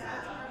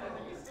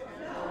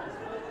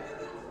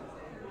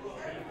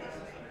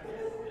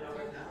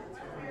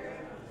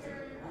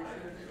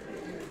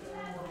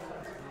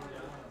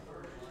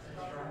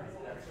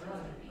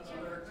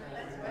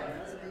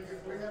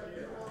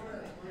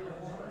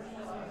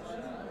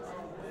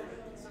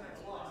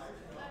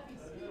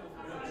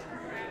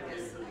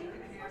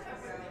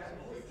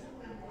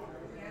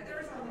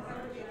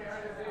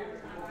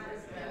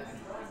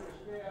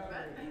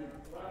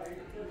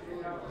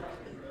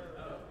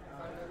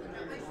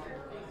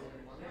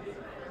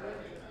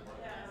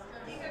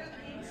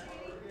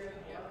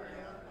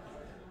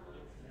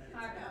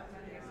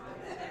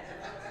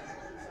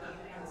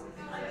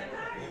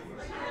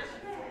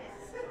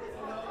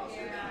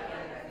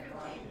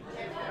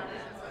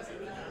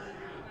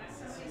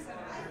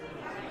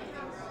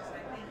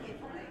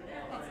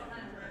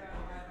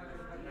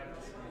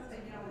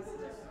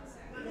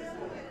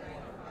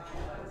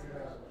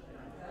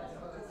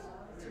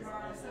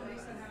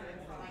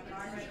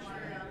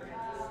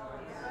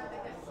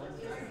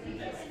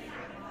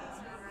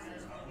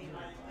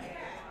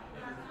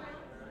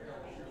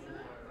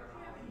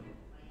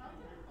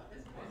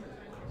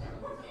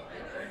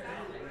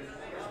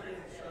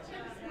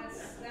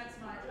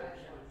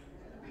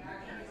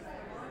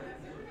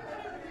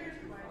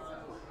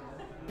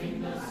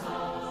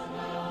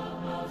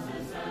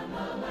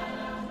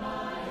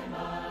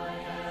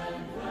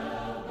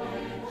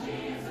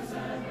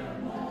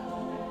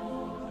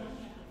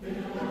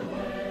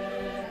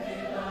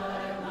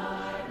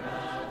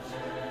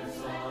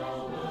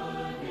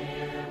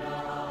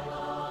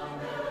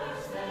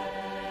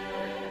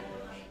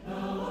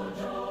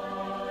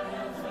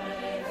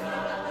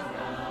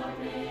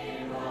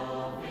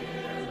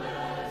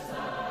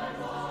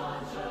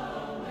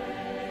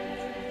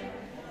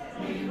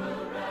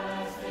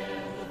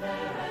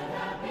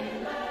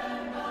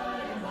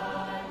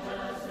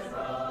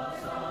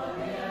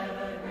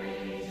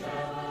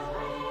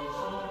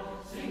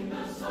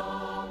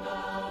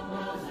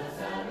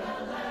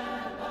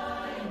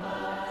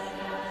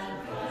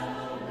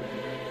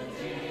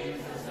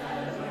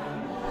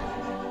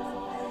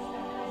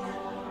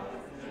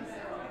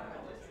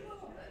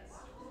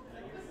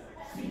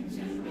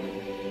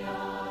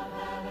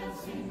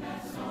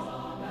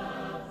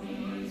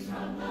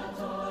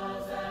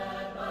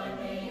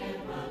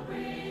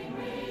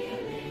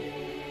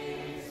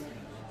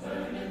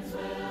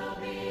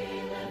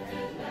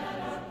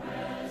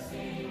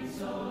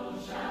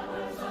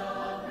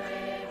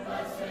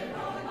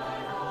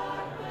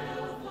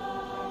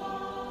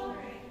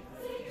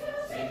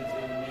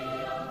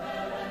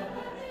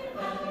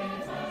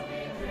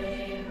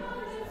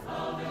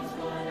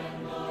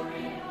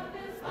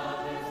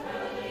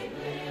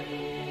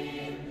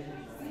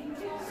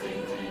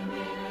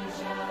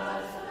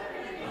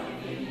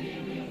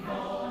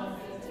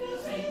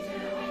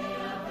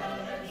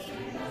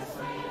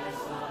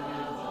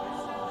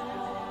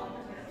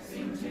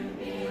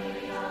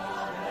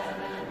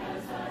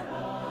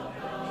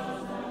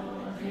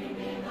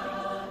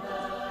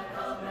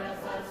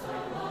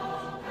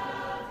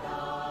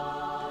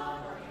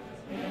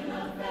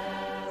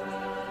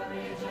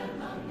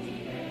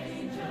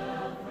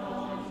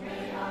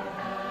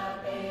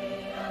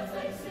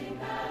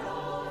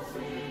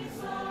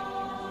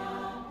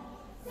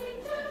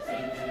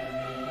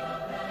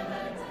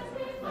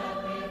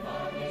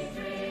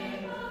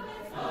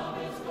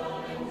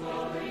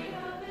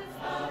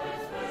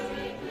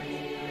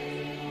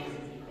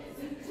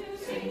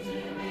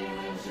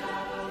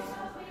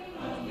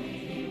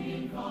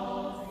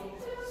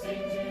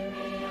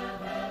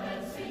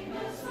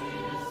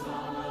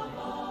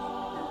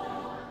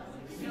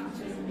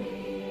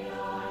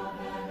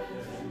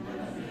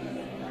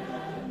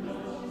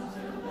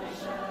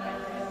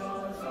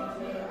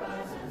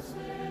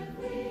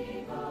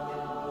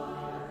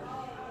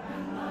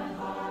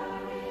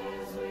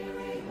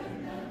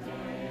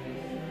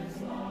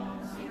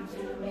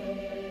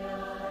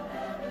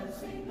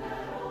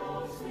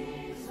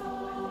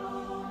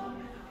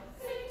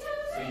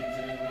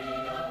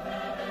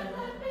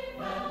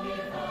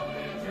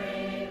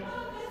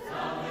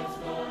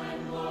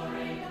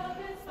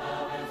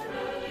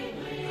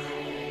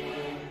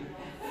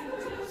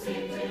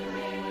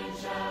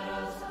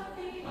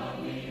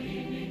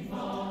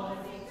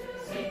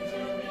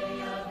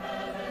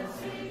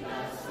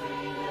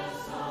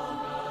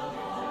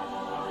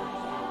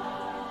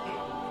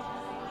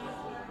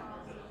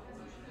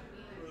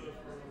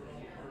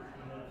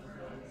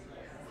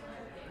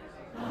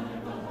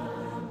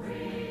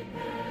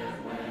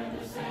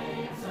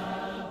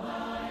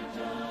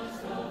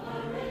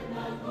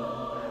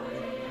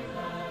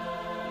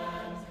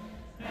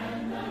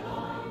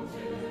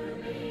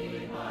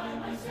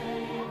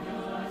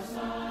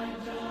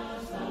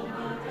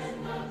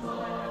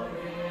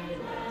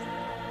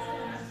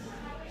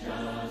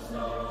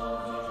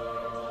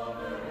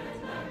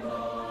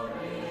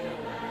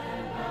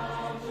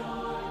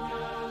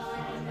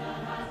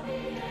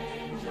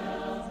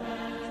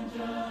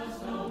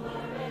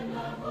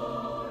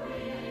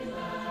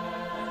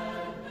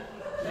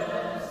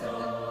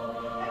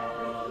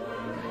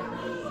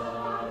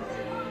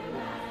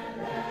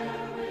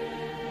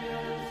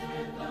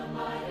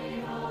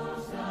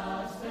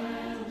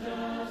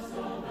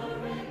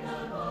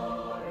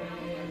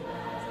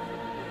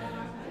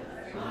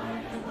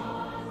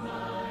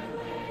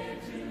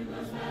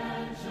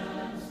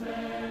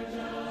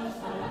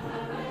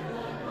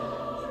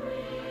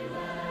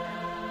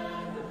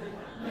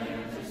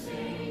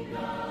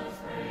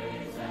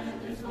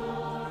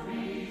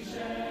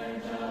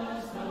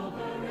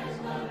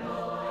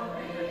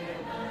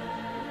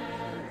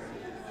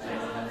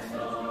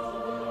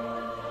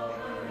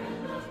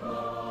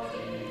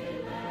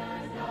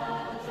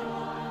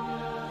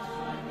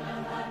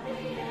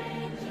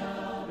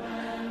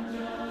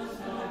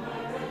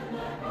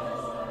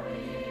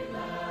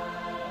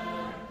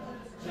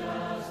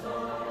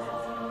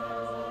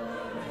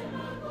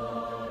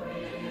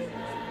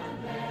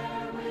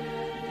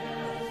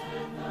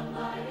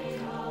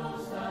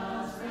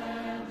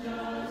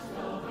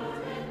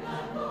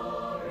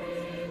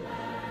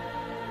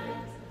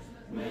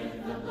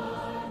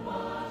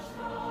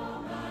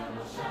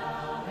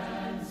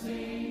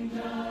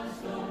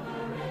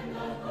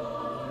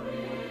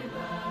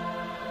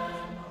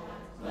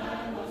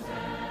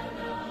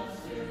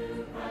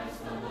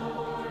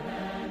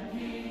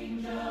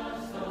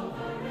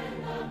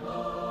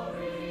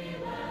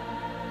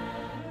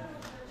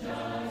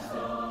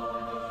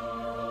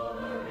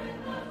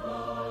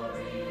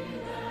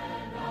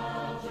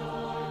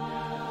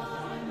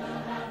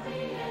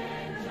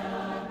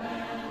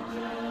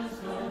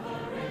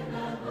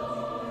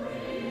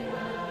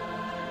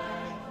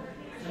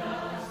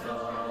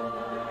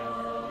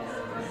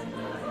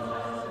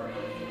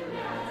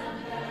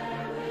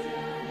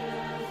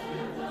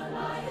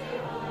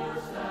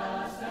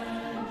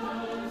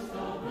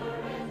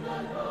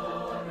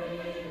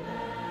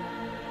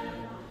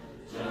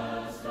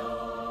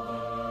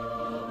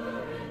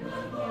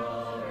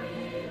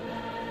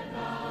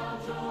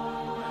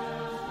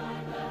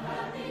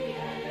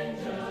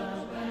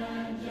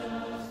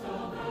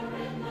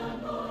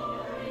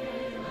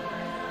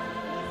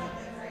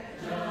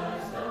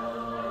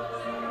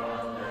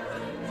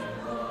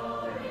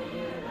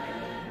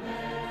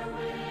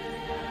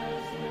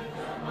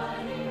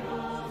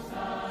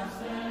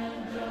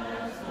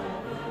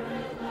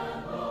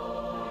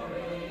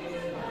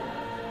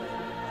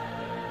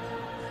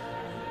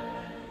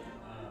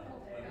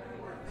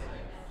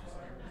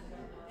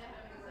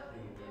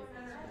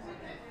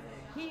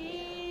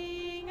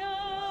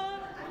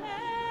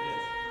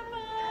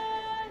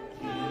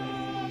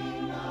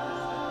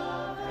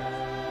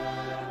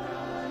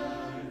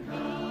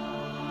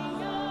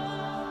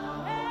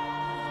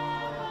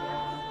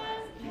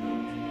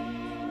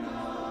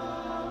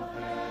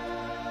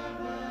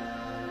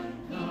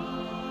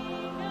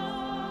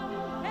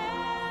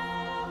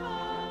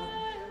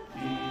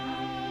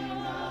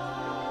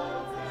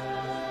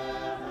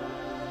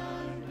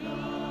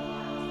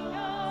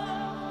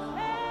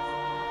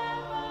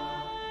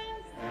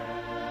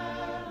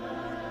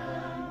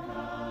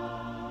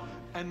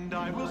 And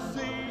I will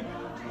sing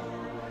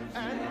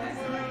and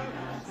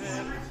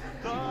worship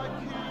the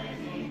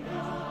King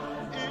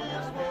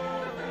is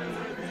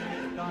worthy,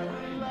 and I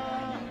will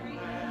love,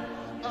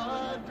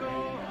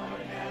 adore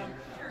him.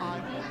 I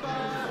will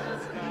bow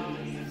down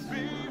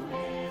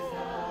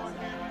before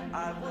him. I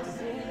will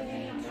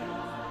sing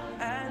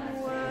and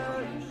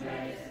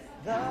worship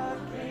the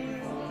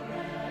King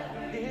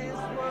is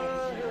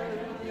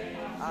worthy.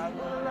 I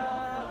will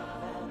love,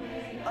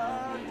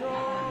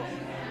 adore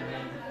him.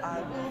 I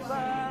will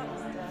bow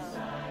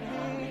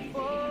down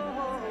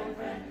before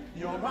him.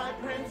 You're my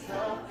Prince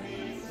of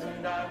Peace,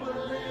 and I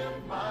will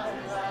live my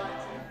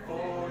life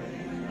for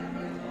you.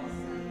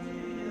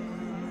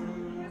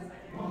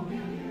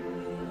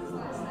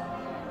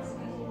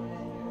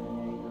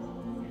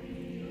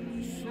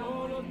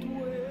 Solo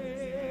tú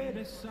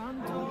eres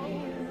santo.